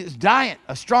 And his diet,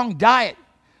 a strong diet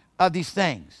of these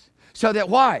things. So that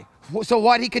why? So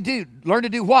what he could do, learn to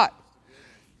do what?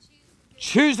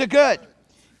 Choose the good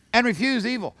and refuse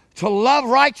evil. To love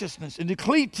righteousness and to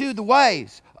cleave to the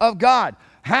ways of God.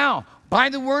 How? By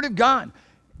the word of God.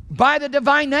 By the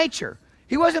divine nature.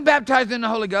 He wasn't baptized in the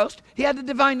Holy Ghost. He had the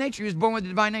divine nature. He was born with the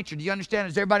divine nature. Do you understand?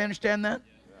 Does everybody understand that?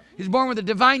 He was born with a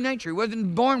divine nature. He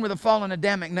wasn't born with a fallen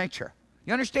Adamic nature.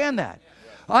 You understand that?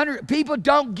 People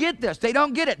don't get this. They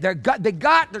don't get it. They're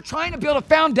trying to build a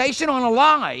foundation on a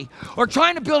lie or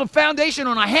trying to build a foundation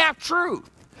on a half-truth.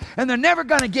 And they're never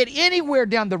going to get anywhere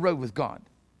down the road with God.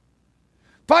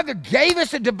 Father gave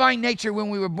us a divine nature when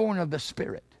we were born of the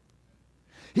Spirit.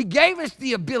 He gave us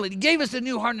the ability. He gave us a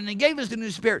new heart and He gave us the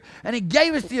new spirit. And He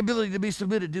gave us the ability to be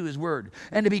submitted to His word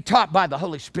and to be taught by the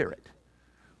Holy Spirit.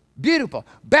 Beautiful.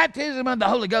 Baptism of the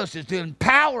Holy Ghost is to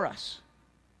empower us.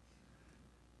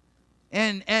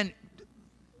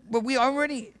 But we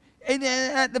already,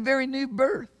 at the very new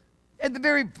birth, at the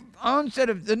very onset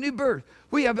of the new birth,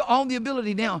 we have all the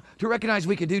ability now to recognize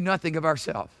we can do nothing of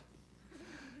ourselves.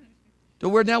 So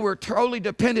we're totally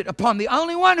dependent upon the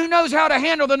only one who knows how to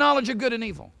handle the knowledge of good and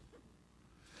evil.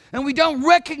 And we don't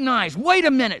recognize, wait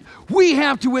a minute, we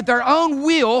have to, with our own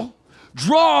will,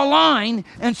 draw a line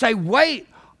and say, wait,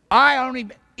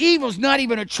 evil's not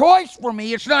even a choice for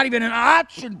me. It's not even an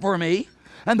option for me.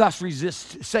 And thus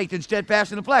resist Satan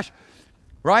steadfast in the flesh.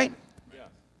 Right? Yeah.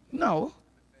 No.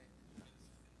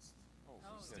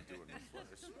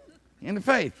 In the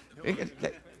faith.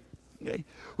 Okay.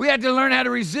 We have to learn how to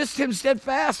resist him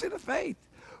steadfast in the faith.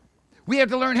 We have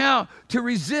to learn how to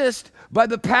resist by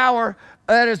the power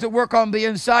that is at work on the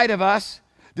inside of us.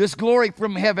 This glory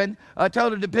from heaven, a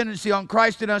total dependency on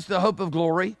Christ in us, the hope of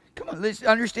glory. Come on, let's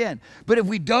understand. But if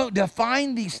we don't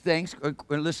define these things,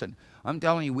 listen, I'm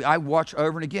telling you, I watch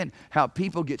over and again how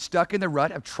people get stuck in the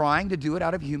rut of trying to do it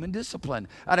out of human discipline,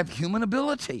 out of human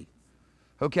ability.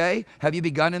 Okay? Have you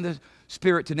begun in the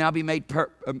Spirit to now be made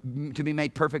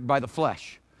perfect by the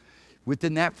flesh?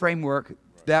 Within that framework,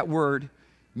 that word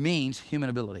means human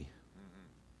ability.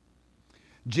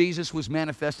 Jesus was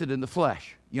manifested in the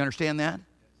flesh. You understand that?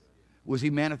 Was he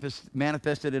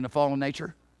manifested in a fallen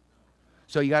nature?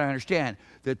 So you got to understand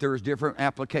that there's different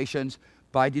applications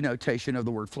by denotation of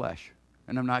the word flesh.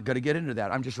 And I'm not going to get into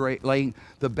that. I'm just laying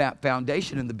the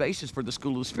foundation and the basis for the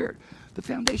school of the Spirit. The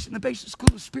foundation, the basis of the school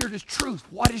of the Spirit is truth.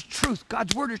 What is truth?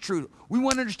 God's word is truth. We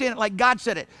want to understand it like God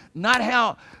said it, not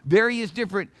how various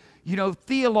different,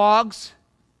 theologues,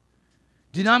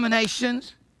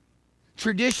 denominations,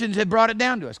 traditions have brought it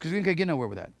down to us, because we can't get nowhere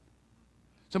with that.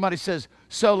 Somebody says,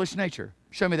 soulish nature.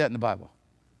 Show me that in the Bible.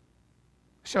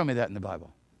 Show me that in the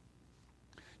Bible.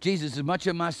 Jesus is as much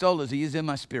in my soul as he is in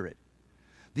my spirit.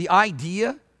 The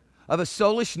idea of a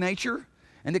soulish nature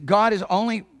and that God is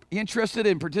only interested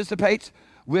and participates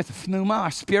with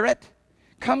pneuma, spirit,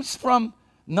 comes from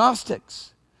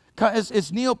Gnostics.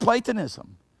 It's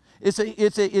Neoplatonism.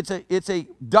 It's a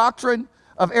doctrine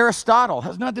of Aristotle. It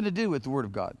has nothing to do with the Word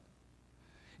of God.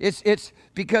 It's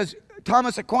because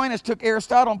Thomas Aquinas took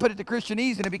Aristotle and put it to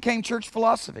Christianese, and it became church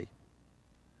philosophy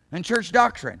and church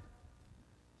doctrine.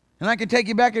 And I can take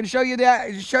you back and show you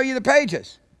the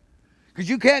pages. Because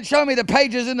you can't show me the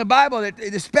pages in the Bible that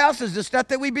espouses the stuff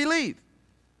that we believe.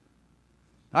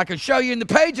 I can show you in the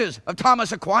pages of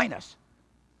Thomas Aquinas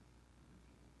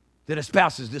that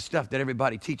espouses this stuff that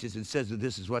everybody teaches and says that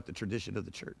this is what the tradition of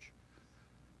the church.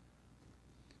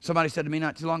 Somebody said to me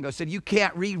not too long ago, said, you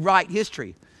can't rewrite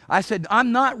history. I said,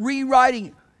 I'm not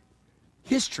rewriting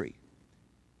history.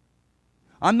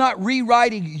 I'm not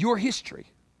rewriting your history.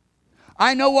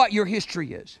 I know what your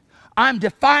history is. I'm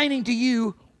defining to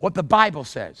you what the Bible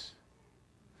says.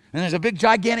 And there's a big,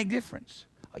 gigantic difference.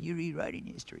 Are you rewriting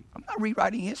history? I'm not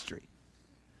rewriting history.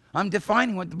 I'm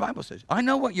defining what the Bible says. I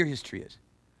know what your history is.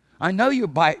 I know you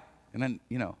by, and then,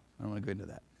 I don't want to go into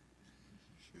that.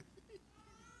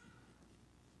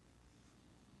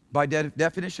 By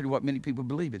definition of what many people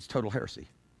believe, it's total heresy.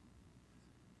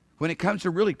 When it comes to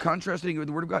really contrasting with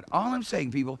the Word of God, all I'm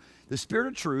saying, people, the Spirit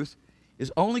of truth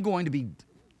is only going to be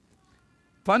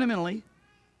fundamentally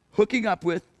hooking up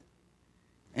with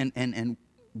and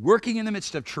working in the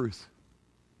midst of truth.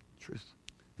 Truth.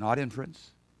 Not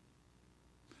inference.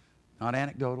 Not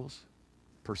anecdotals.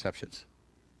 Perceptions.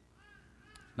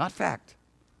 Not fact.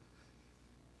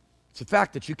 It's a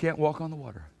fact that you can't walk on the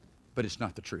water, but it's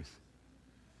not the truth.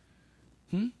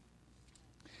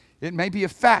 It may be a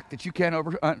fact that you can't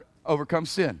overcome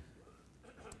sin,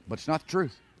 but it's not the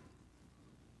truth.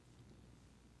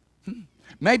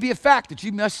 May be a fact that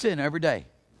you must sin every day.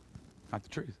 Not the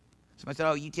truth. Somebody said,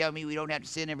 oh, you tell me we don't have to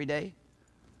sin every day?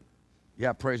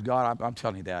 Yeah, praise God, I'm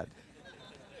telling you that.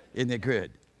 Isn't it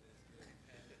good?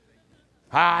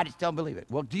 I just don't believe it.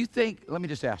 Well, let me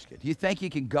just ask you, do you think you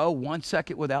can go 1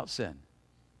 second without sin?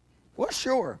 Well,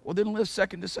 sure. Well, then live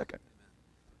second to second.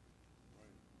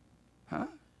 Huh?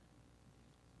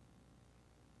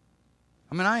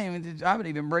 I mean, I would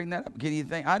even bring that up. Can you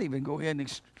think? I'd even go ahead and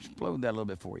explode that a little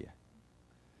bit for you.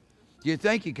 Do you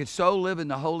think you could so live in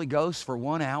the Holy Ghost for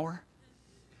 1 hour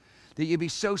that you'd be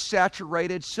so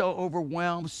saturated, so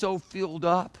overwhelmed, so filled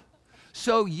up,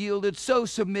 so yielded, so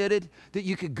submitted that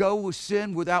you could go with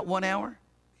sin without 1 hour?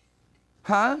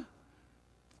 Huh?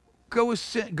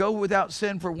 Go without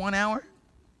sin for 1 hour?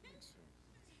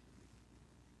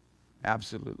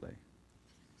 Absolutely.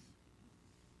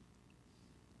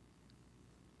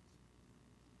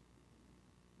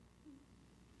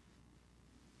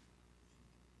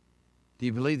 Do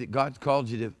you believe that God's called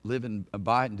you to live and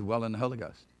abide and dwell in the Holy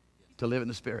Ghost? To live in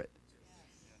the Spirit?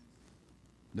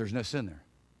 There's no sin there.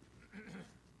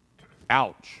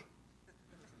 Ouch.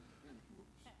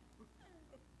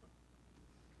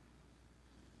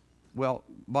 Well,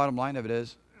 bottom line of it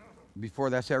is,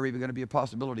 before that's ever even going to be a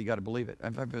possibility, you got to believe it.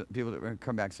 I've had people that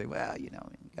come back and say, well, you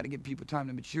got to give people time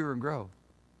to mature and grow.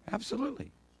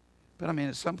 Absolutely. But I mean,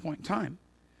 at some point in time,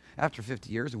 after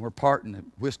 50 years, and we're parting the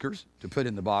whiskers to put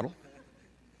in the bottle,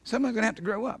 someone's going to have to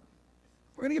grow up.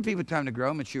 We're going to give people time to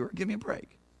grow, mature. Give me a break.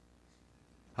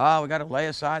 We got to lay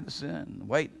aside the sin, the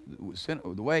weight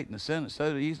and the sin that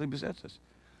so easily besets us.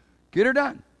 Get her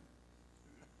done.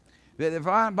 The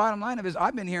bottom line of it is,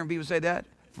 I've been hearing people say that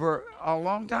for a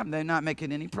long time. They're not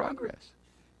making any progress.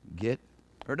 Get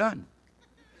her done.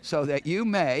 So that you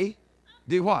may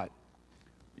do what?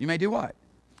 You may do what?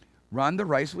 Run the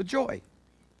race with joy.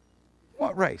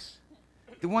 What race?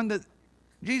 The one that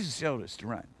Jesus showed us to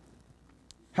run.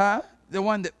 Huh? The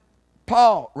one that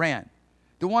Paul ran.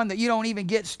 The one that you don't even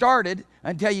get started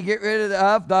until you get rid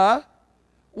of the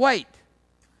weight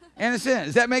and the sin.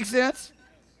 Does that make sense?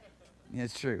 Yeah,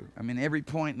 it's true. I mean, every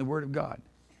point in the Word of God.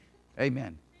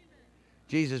 Amen.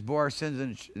 Jesus bore our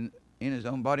sins in his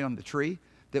own body on the tree,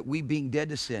 that we being dead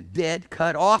to sin, dead,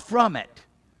 cut off from it,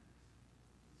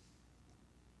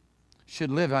 should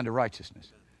live unto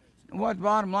righteousness. what the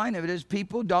bottom line of it is,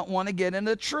 people don't want to get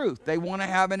into the truth. They want to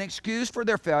have an excuse for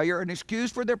their failure, an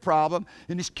excuse for their problem,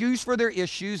 an excuse for their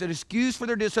issues, an excuse for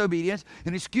their disobedience,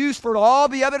 an excuse for all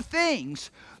the other things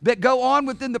that go on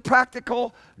within the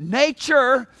practical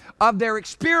nature of their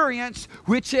experience,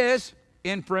 which is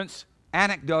inference,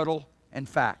 anecdotal, and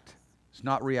fact. It's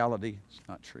not reality. It's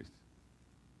not truth.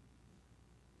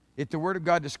 If the Word of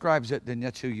God describes it, then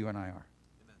that's who you and I are.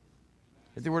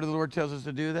 If the Word of the Lord tells us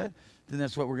to do that, then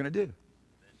that's what we're going to do.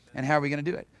 And how are we going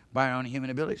to do it? By our own human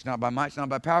ability. It's not by might, it's not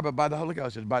by power, but by the Holy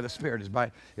Ghost. It's by the Spirit.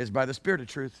 It's by the Spirit of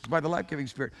truth. It's by the life-giving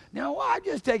Spirit. Now, I'm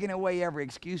just taking away every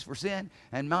excuse for sin,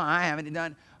 and I haven't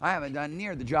done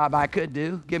near the job I could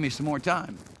do. Give me some more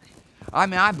time. I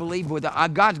mean, I believe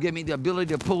God's given me the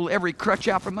ability to pull every crutch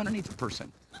out from underneath a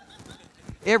person.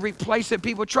 Every place that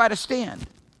people try to stand,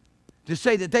 to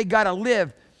say that they got to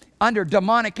live under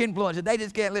demonic influence, and they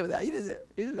just can't live without it.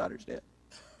 You just understand.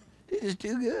 It's just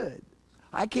too good.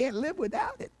 I can't live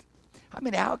without it. I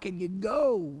mean, how can you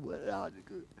go without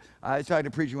it? I was talking to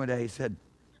a preacher one day. He said,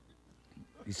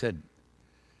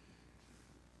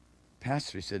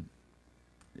 Pastor, he said,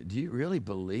 do you really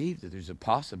believe that there's a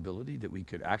possibility that we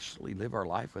could actually live our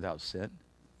life without sin?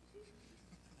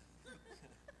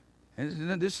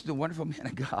 And this is the wonderful man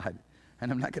of God,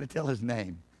 and I'm not going to tell his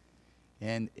name.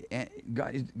 And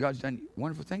God's done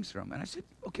wonderful things for him. And I said,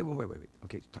 okay, well, wait.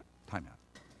 Okay, time out.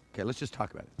 Okay, let's just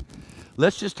talk about it.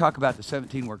 Let's just talk about the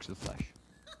 17 works of the flesh.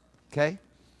 Okay?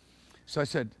 So I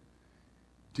said,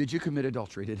 did you commit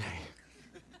adultery today?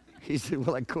 He said,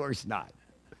 well, of course not.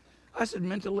 I said,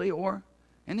 mentally or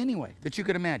in any way that you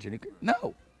could imagine.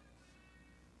 No.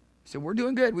 He said, we're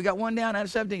doing good. We got one down out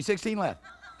of 17, 16 left.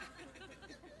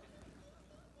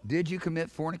 Did you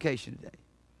commit fornication today?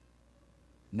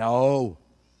 No.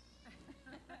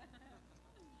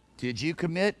 Did you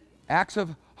commit acts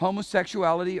of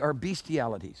homosexuality or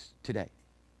bestialities today?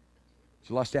 Did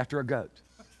you lust after a goat,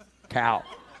 cow?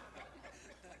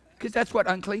 Because that's what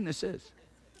uncleanness is.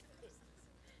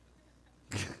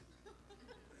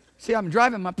 See, I'm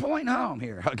driving my point home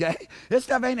here, okay? This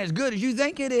stuff ain't as good as you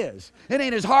think it is. It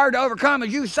ain't as hard to overcome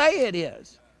as you say it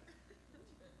is.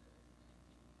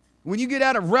 When you get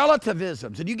out of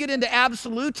relativisms and you get into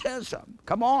absolutism,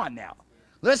 come on now,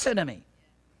 listen to me.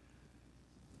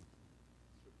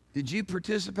 Did you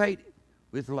participate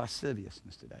with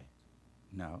lasciviousness today?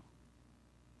 No.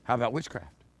 How about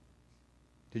witchcraft?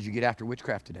 Did you get after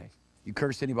witchcraft today? You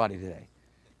cursed anybody today?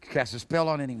 Cast a spell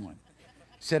on anyone?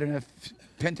 Set in a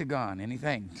pentagon,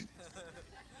 anything?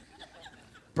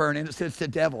 Burn incense to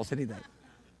devils, anything?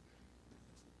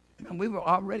 And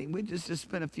we just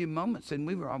spent a few moments, and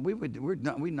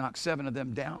we knocked 7 of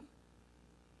them down.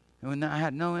 And I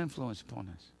had no influence upon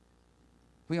us.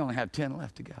 We only have 10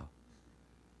 left to go.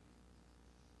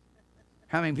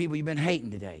 How many people you've been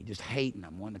hating today? Just hating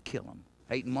them, wanting to kill them.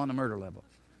 Hating them on the murder level.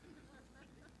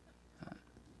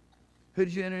 Who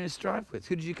did you enter into strife with?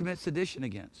 Who did you commit sedition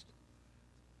against?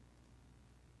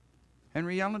 And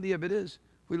reality of it is,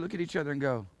 we look at each other and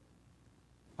go,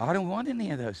 I don't want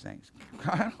any of those things.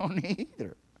 I don't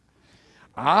either.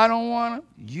 I don't want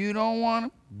them. You don't want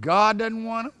them. God doesn't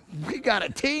want them. We got a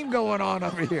team going on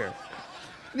over here.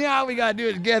 Now all we got to do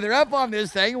is gather up on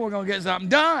this thing and we're going to get something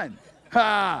done.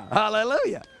 Ha,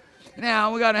 hallelujah.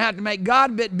 Now we're going to have to make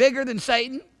God a bit bigger than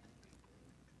Satan.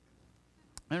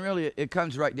 And really it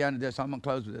comes right down to this. I'm going to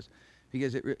close with this.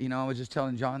 Because, I was just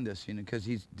telling John this, because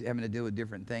he's having to deal with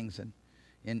different things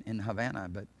in Havana.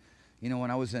 But,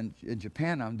 when I was in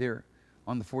Japan, I'm there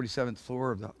on the 47th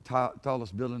floor of the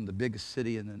tallest building, the biggest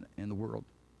city in the world,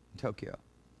 in Tokyo.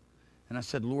 And I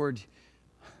said, Lord,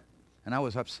 and I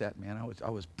was upset, man. I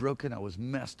was broken. I was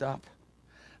messed up.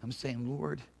 I'm saying,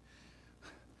 Lord,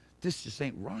 this just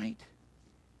ain't right.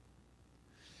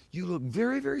 You look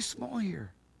very, very small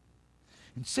here.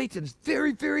 And Satan's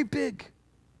very, very big.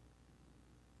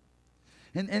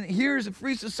 And here's a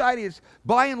free society that's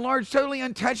by and large totally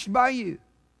untouched by you.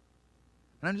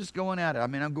 And I'm just going at it. I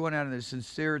mean, I'm going at it in the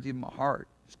sincerity of my heart.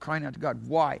 Just crying out to God,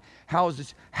 why? How is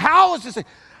this? How is this?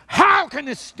 How can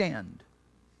this stand?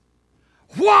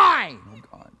 Why? Oh,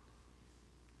 God.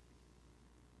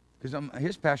 Because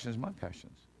his passion is my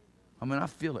passions. I mean, I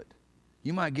feel it.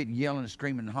 You might get yelling and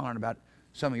screaming and hollering about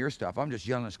some of your stuff. I'm just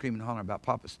yelling and screaming and hollering about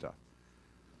Papa's stuff.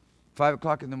 5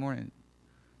 o'clock in the morning,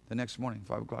 the next morning,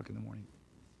 5 o'clock in the morning,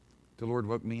 the Lord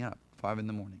woke me up, 5 in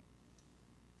the morning.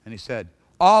 And he said,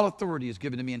 all authority is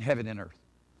given to me in heaven and earth.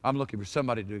 I'm looking for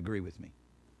somebody to agree with me.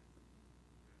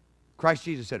 Christ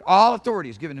Jesus said, all authority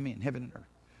is given to me in heaven and earth.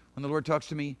 When the Lord talks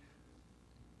to me,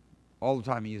 all the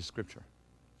time he uses scripture.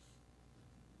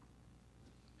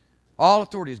 All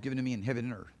authority is given to me in heaven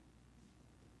and earth.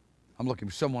 I'm looking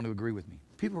for someone to agree with me.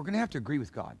 People are going to have to agree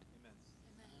with God.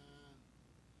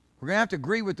 We're going to have to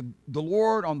agree with the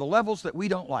Lord on the levels that we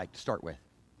don't like to start with.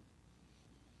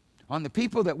 On the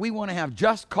people that we want to have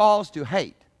just cause to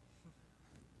hate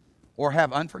or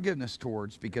have unforgiveness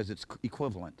towards because it's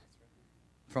equivalent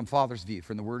from Father's view,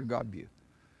 from the Word of God view.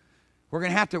 We're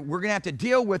going to have to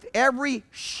deal with every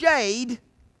shade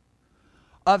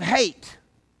of hate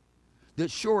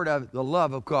that's short of the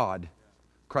love of God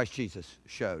Christ Jesus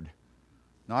showed.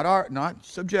 Not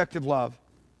subjective love.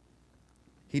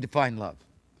 He defined love.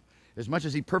 As much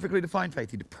as he perfectly defined faith,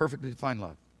 he perfectly defined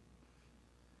love.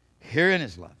 Herein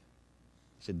is love.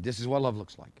 He said, this is what love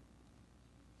looks like.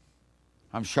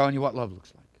 I'm showing you what love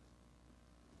looks like.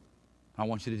 I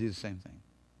want you to do the same thing.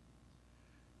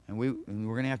 And we're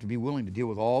going to have to be willing to deal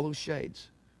with all those shades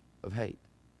of hate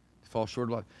to fall short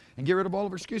of love. And get rid of all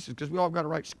of our excuses, because we've all got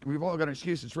an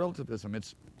excuse. It's relativism.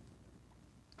 It's,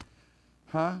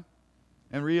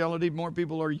 in reality, more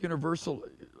people are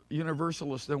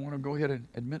universalists than want to go ahead and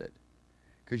admit it.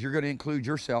 Because you're going to include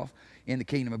yourself in the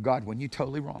kingdom of God when you're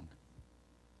totally wrong.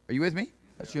 Are you with me?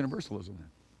 That's universalism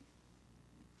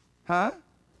then.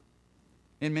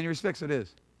 In many respects it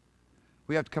is.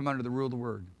 We have to come under the rule of the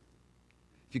Word.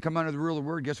 If you come under the rule of the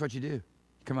Word, guess what you do? You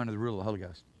come under the rule of the Holy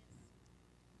Ghost.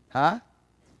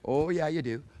 Oh yeah, you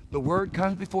do. The Word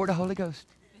comes before the Holy Ghost.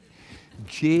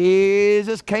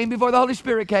 Jesus came before the Holy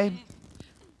Spirit came.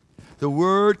 The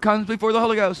Word comes before the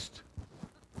Holy Ghost.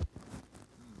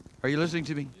 Are you listening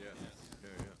to me?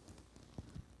 Yeah.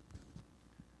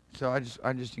 So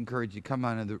I just encourage you, come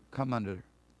under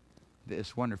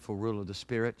this wonderful rule of the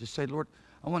Spirit. Just say, Lord,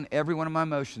 I want every one of my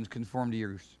emotions conform to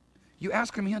yours. You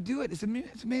ask him, he'll do it. It's an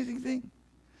amazing thing.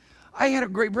 I had a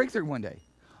great breakthrough one day.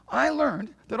 I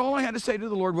learned that all I had to say to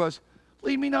the Lord was,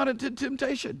 lead me not into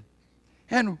temptation.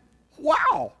 And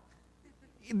wow,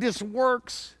 this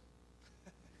works.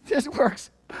 This works.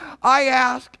 I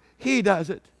ask, he does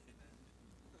it.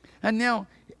 And now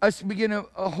us begin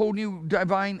a whole new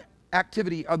divine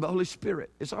activity of the Holy Spirit.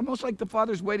 It's almost like the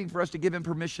Father's waiting for us to give him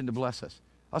permission to bless us.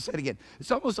 I'll say it again.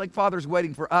 It's almost like Father's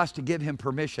waiting for us to give him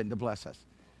permission to bless us.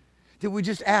 That we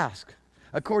just ask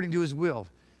according to his will.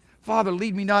 Father,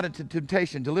 lead me not into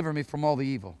temptation. Deliver me from all the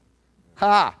evil.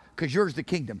 Because yours is the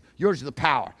kingdom. Yours is the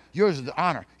power. Yours is the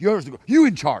honor. Yours is the glory. You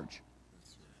in charge.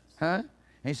 And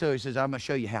so he says, I'm going to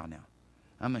show you how now.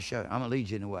 I'm going to show you. I'm going to lead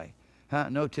you in the way.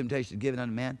 No temptation is given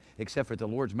unto man except for the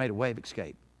Lord's made a way of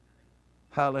escape.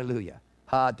 Hallelujah.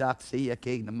 And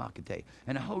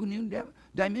a whole new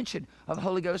dimension of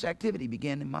Holy Ghost activity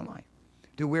began in my life.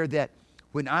 To where that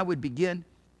when I would begin,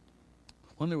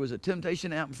 when there was a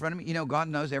temptation out in front of me, you know, God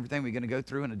knows everything we're going to go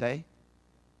through in a day.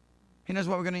 He knows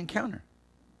what we're going to encounter.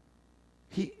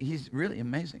 He's really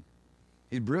amazing.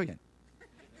 He's brilliant.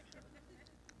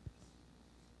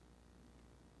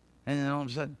 And then all of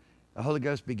a sudden, the Holy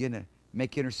Ghost began to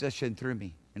make intercession through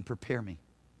me and prepare me.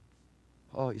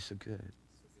 Oh, he's so good.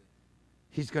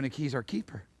 He's our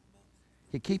keeper.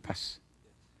 He'll keep us.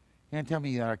 You can't tell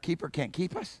me that our keeper can't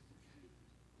keep us?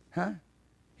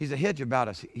 He's a hedge about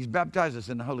us. He's baptized us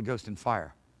in the Holy Ghost and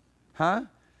fire.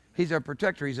 He's our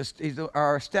protector. He's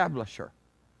our establisher.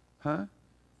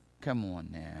 Come on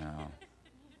now.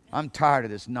 I'm tired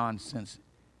of this nonsense,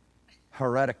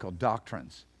 heretical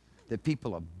doctrines that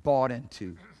people have bought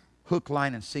into, hook,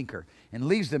 line, and sinker, and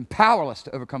leaves them powerless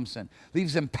to overcome sin,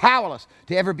 leaves them powerless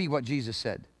to ever be what Jesus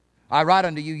said. I write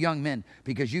unto you, young men,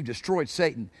 because you've destroyed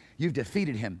Satan. You've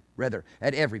defeated him, rather,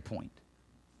 at every point.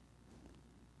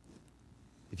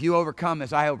 If you overcome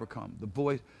as I overcome, the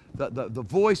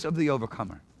voice of the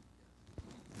overcomer.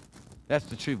 That's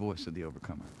the true voice of the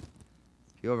overcomer.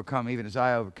 If you overcome even as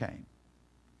I overcame,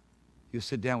 you'll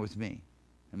sit down with me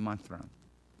in my throne.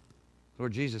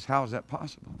 Lord Jesus, how is that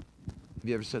possible? Have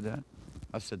you ever said that?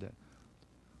 I've said that.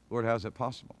 Lord, how is that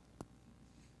possible?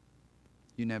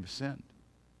 You never sinned.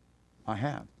 I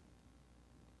have.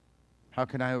 How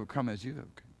can I overcome as you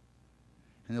overcome?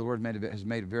 And the Lord has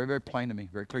made it very, very plain to me,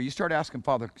 very clear. You start asking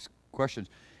Father questions,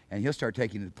 and he'll start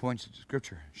taking the points of the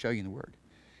Scripture, show you in the Word.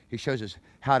 He shows us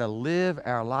how to live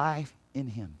our life in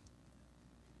him.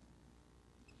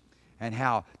 And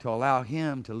how to allow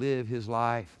him to live his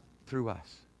life through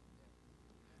us.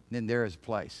 And then there is a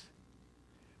place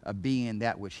of being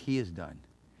that which he has done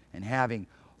and having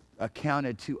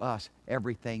accounted to us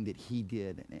everything that he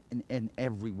did in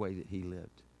every way that he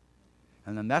lived.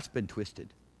 And then that's been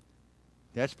twisted.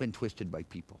 That's been twisted by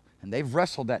people. And they've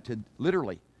wrestled that to,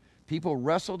 literally, people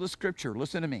wrestle the Scripture.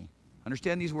 Listen to me.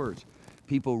 Understand these words.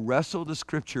 People wrestle the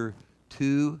Scripture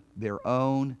to their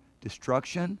own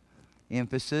destruction,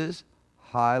 emphasis,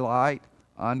 highlight,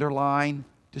 underline,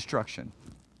 destruction.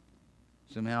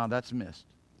 Somehow that's missed.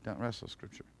 Don't wrestle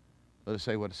Scripture. Let us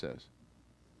say what it says.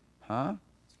 Huh?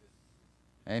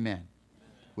 Amen.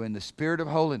 When the Spirit of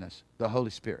holiness, the Holy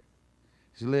Spirit,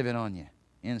 is living on you,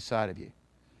 inside of you,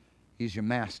 He's your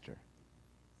master.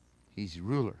 He's your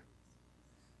ruler.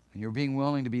 And you're being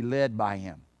willing to be led by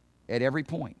Him at every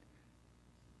point.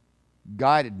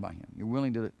 Guided by Him. You're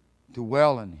willing to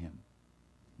dwell in Him.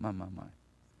 My.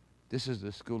 This is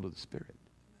the school of the Spirit.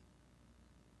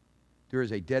 There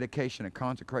is a dedication, a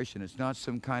consecration. It's not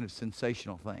some kind of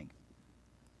sensational thing.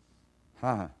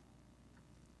 Huh?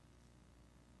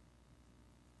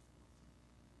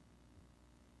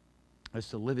 It's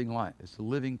the living life. It's the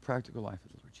living, practical life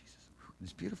of the Lord Jesus.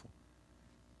 It's beautiful.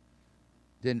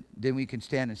 Then we can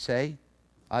stand and say,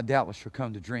 I doubtless shall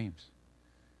come to dreams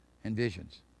and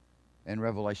visions and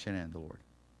revelation in the Lord.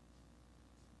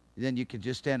 Then you can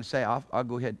just stand and say, I'll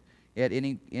go ahead at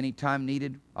any time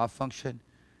needed. I'll function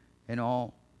in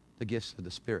all the gifts of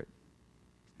the Spirit.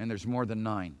 And there's more than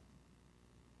 9.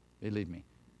 Believe me.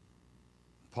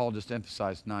 Paul just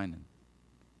emphasized 9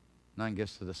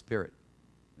 gifts of the Spirit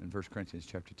in 1 Corinthians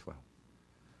chapter 12.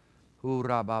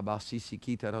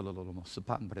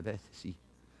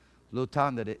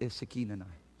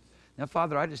 Now,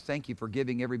 Father, I just thank you for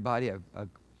giving everybody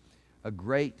a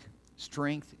great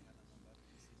strength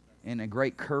and a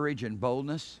great courage and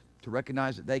boldness to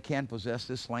recognize that they can possess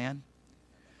this land,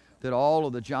 that all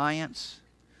of the giants,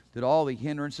 that all the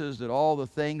hindrances, that all the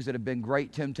things that have been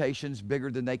great temptations,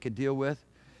 bigger than they could deal with,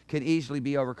 can easily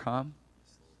be overcome.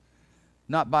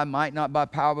 Not by might, not by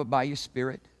power, but by your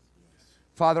Spirit.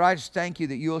 Father, I just thank you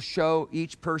that you'll show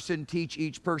each person, teach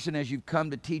each person as you've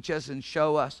come to teach us and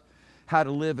show us how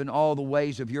to live in all the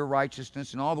ways of your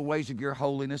righteousness and all the ways of your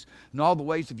holiness and all the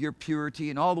ways of your purity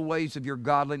and all the ways of your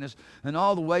godliness and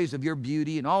all the ways of your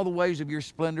beauty and all the ways of your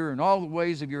splendor and all the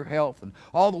ways of your health and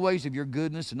all the ways of your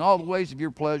goodness and all the ways of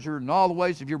your pleasure and all the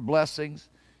ways of your blessings.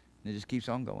 And it just keeps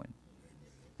on going.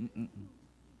 And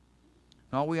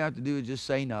all we have to do is just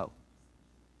say no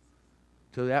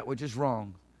to that which is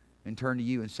wrong and turn to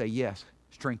you and say, yes,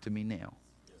 strengthen me now.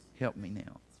 Help me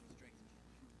now.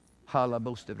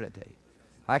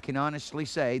 I can honestly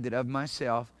say that of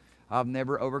myself, I've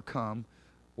never overcome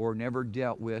or never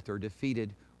dealt with or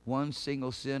defeated one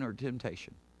single sin or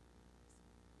temptation.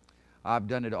 I've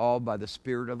done it all by the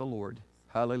Spirit of the Lord.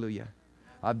 Hallelujah.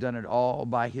 I've done it all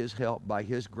by His help, by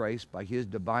His grace, by His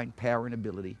divine power and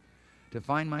ability to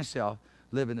find myself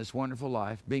living this wonderful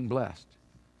life, being blessed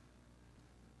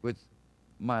with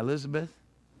my Elizabeth,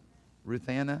 Ruth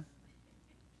Anna,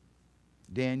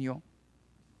 Daniel,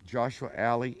 Joshua,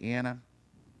 Allie, Anna,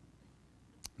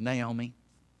 Naomi.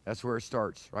 That's where it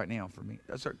starts right now for me.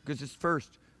 That's because it's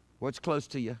first. What's close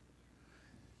to you?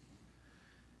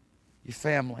 Your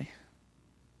family.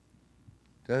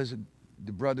 Those are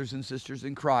the brothers and sisters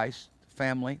in Christ.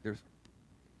 Family. There's,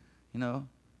 the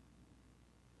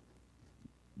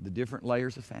different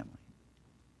layers of family.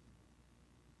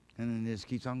 And then it just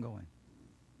keeps on going.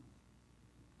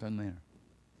 Doesn't matter.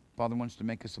 Father wants to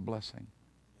make us a blessing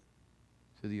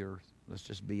to the earth. Let's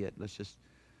just be it. Let's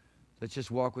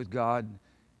just walk with God,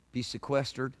 be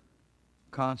sequestered,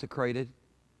 consecrated,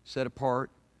 set apart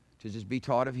to just be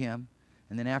taught of Him.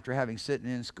 And then after having sitting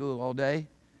in school all day,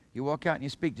 you walk out and you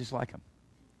speak just like Him.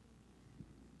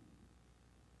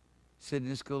 Sitting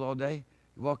in school all day,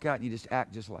 you walk out and you just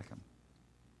act just like Him.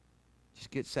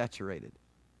 Just get saturated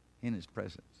in His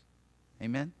presence.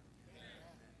 Amen?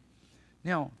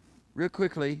 Now, real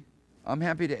quickly, I'm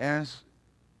happy to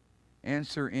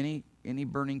answer any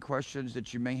burning questions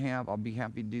that you may have. I'll be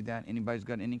happy to do that. Anybody's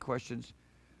got any questions?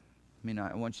 I mean,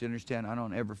 I want you to understand, I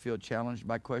don't ever feel challenged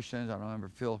by questions. I don't ever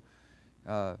feel,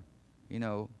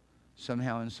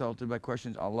 somehow insulted by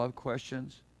questions. I love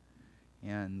questions.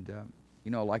 And,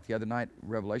 like the other night,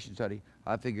 Revelation study,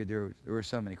 I figured there were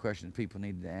so many questions people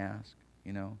needed to ask,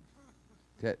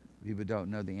 that people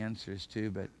don't know the answers to.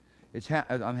 But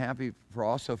I'm happy for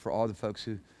all the folks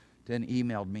who then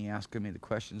emailed me asking me the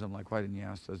questions. I'm like, why didn't you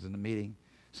ask those in the meeting?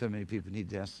 So many people need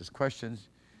to ask those questions.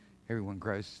 Everyone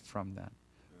grows from that.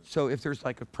 So if there's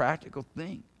like a practical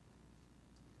thing,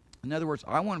 in other words,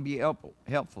 I want to be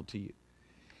helpful to you.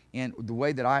 And the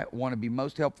way that I want to be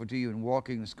most helpful to you in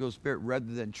walking in the school of Spirit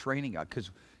rather than training,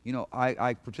 because,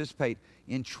 I participate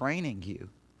in training you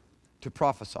to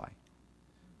prophesy.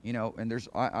 And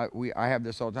I have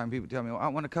this all the time. People tell me, well, I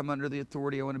want to come under the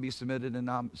authority. I want to be submitted. And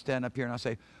I'll stand up here and I'll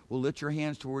say, well, lift your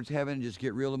hands towards heaven and just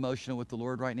get real emotional with the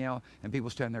Lord right now. And people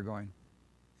stand there going,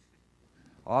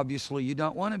 obviously you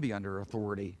don't want to be under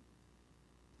authority.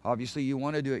 Obviously you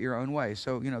want to do it your own way.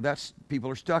 So, people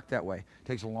are stuck that way. It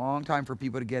takes a long time for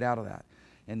people to get out of that.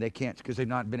 And they can't because they've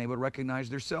not been able to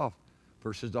recognize their self.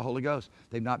 versus the Holy Ghost.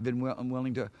 They've not been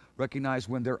unwilling to recognize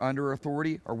when they're under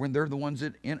authority or when they're the ones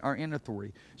that are in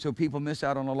authority. So people miss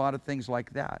out on a lot of things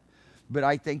like that. But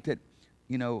I think that,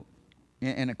 you know,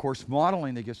 and of course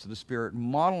modeling the gifts of the Spirit,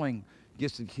 modeling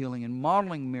gifts of healing, and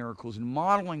modeling miracles, and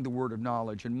modeling the word of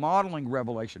knowledge, and modeling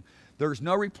revelation. There's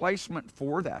no replacement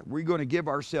for that. We're going to give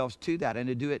ourselves to that and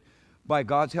to do it by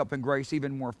God's help and grace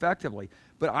even more effectively.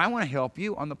 But I want to help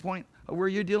you on the point of where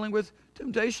you're dealing with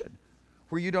temptation,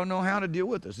 where you don't know how to deal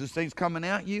with this. This thing's coming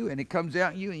at you, and it comes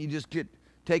at you, and you just get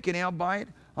taken out by it.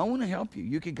 I want to help you.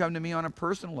 You can come to me on a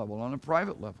personal level, on a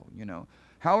private level, you know,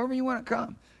 however you want to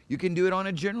come. You can do it on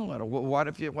a general level. Well, what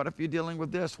if you're dealing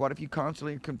with this? What if you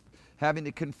constantly having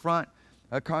to confront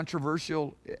a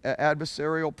controversial,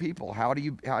 adversarial people? How do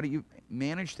you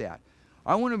manage that?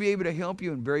 I want to be able to help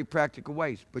you in very practical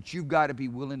ways, but you've got to be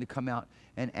willing to come out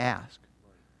and ask.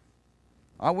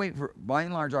 By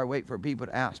and large, I wait for people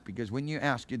to ask, because when you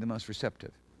ask, you're the most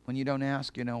receptive. When you don't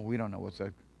ask, you know, we don't know what's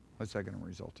that going to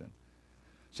result in.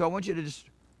 So I want you to just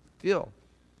feel,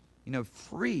 you know,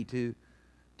 free to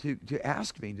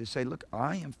ask me, to say, look,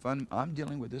 I'm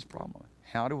dealing with this problem.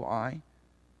 How do I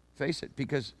face it?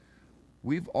 Because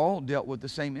we've all dealt with the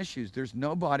same issues. There's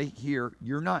nobody here,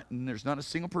 and there's not a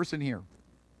single person here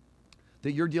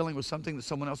that you're dealing with something that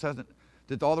someone else hasn't,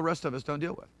 that all the rest of us don't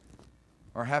deal with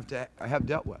or have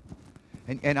dealt with.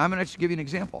 And I'm going to give you an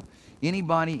example.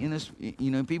 Anybody in this, you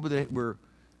know, people that were,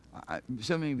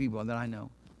 so many people that I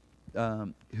know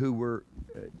who were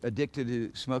addicted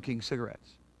to smoking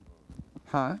cigarettes.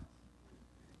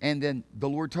 And then the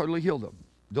Lord totally healed them,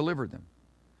 delivered them.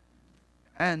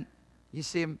 And you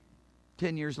see them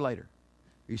 10 years later.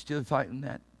 Are you still fighting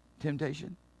that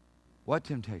temptation? What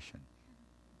temptation?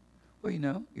 Well, you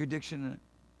know, your addiction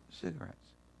to cigarettes.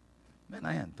 Man,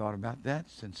 I hadn't thought about that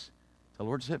since the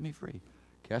Lord set me free.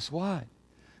 Guess what?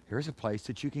 Here's a place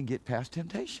that you can get past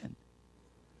temptation.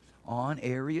 On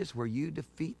areas where you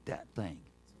defeat that thing.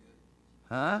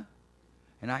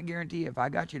 And I guarantee you, if I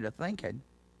got you to thinking,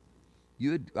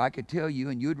 I could tell you,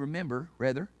 and you'd remember,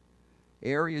 rather,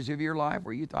 areas of your life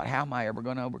where you thought, how am I ever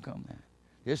going to overcome that?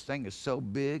 This thing is so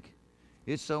big.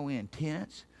 It's so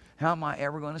intense. How am I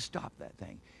ever going to stop that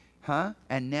thing?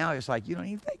 And now it's like you don't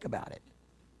even think about it.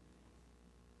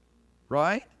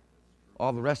 Right?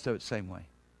 All the rest of it the same way.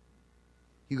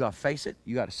 You got to face it.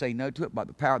 You got to say no to it by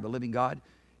the power of the living God.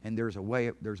 And there's a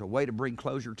way to bring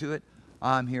closure to it.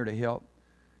 I'm here to help.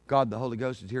 God, the Holy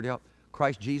Ghost, is here to help.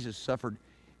 Christ Jesus suffered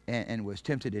and was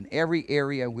tempted in every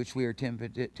area in which we are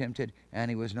tempted,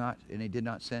 and he was not, and he did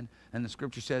not sin. And the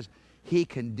scripture says he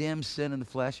condemned sin in the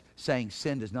flesh, saying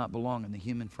sin does not belong in the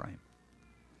human frame.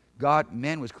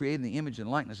 Man was created in the image and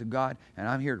likeness of God, and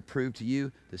I'm here to prove to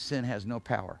you that sin has no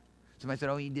power. Somebody said,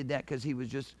 oh, he did that because he was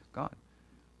just God.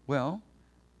 Well,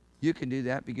 you can do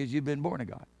that because you've been born of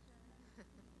God.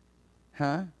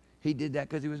 He did that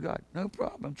because he was God. No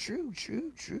problem. True.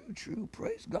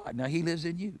 Praise God. Now he lives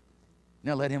in you.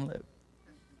 Now let him live.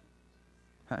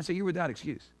 So you're without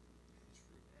excuse.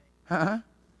 Because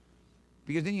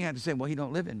then you have to say, well, he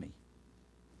don't live in me.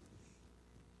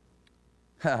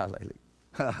 Hallelujah.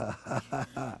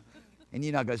 And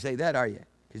you're not going to say that, are you?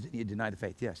 Because then you deny the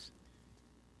faith. Yes.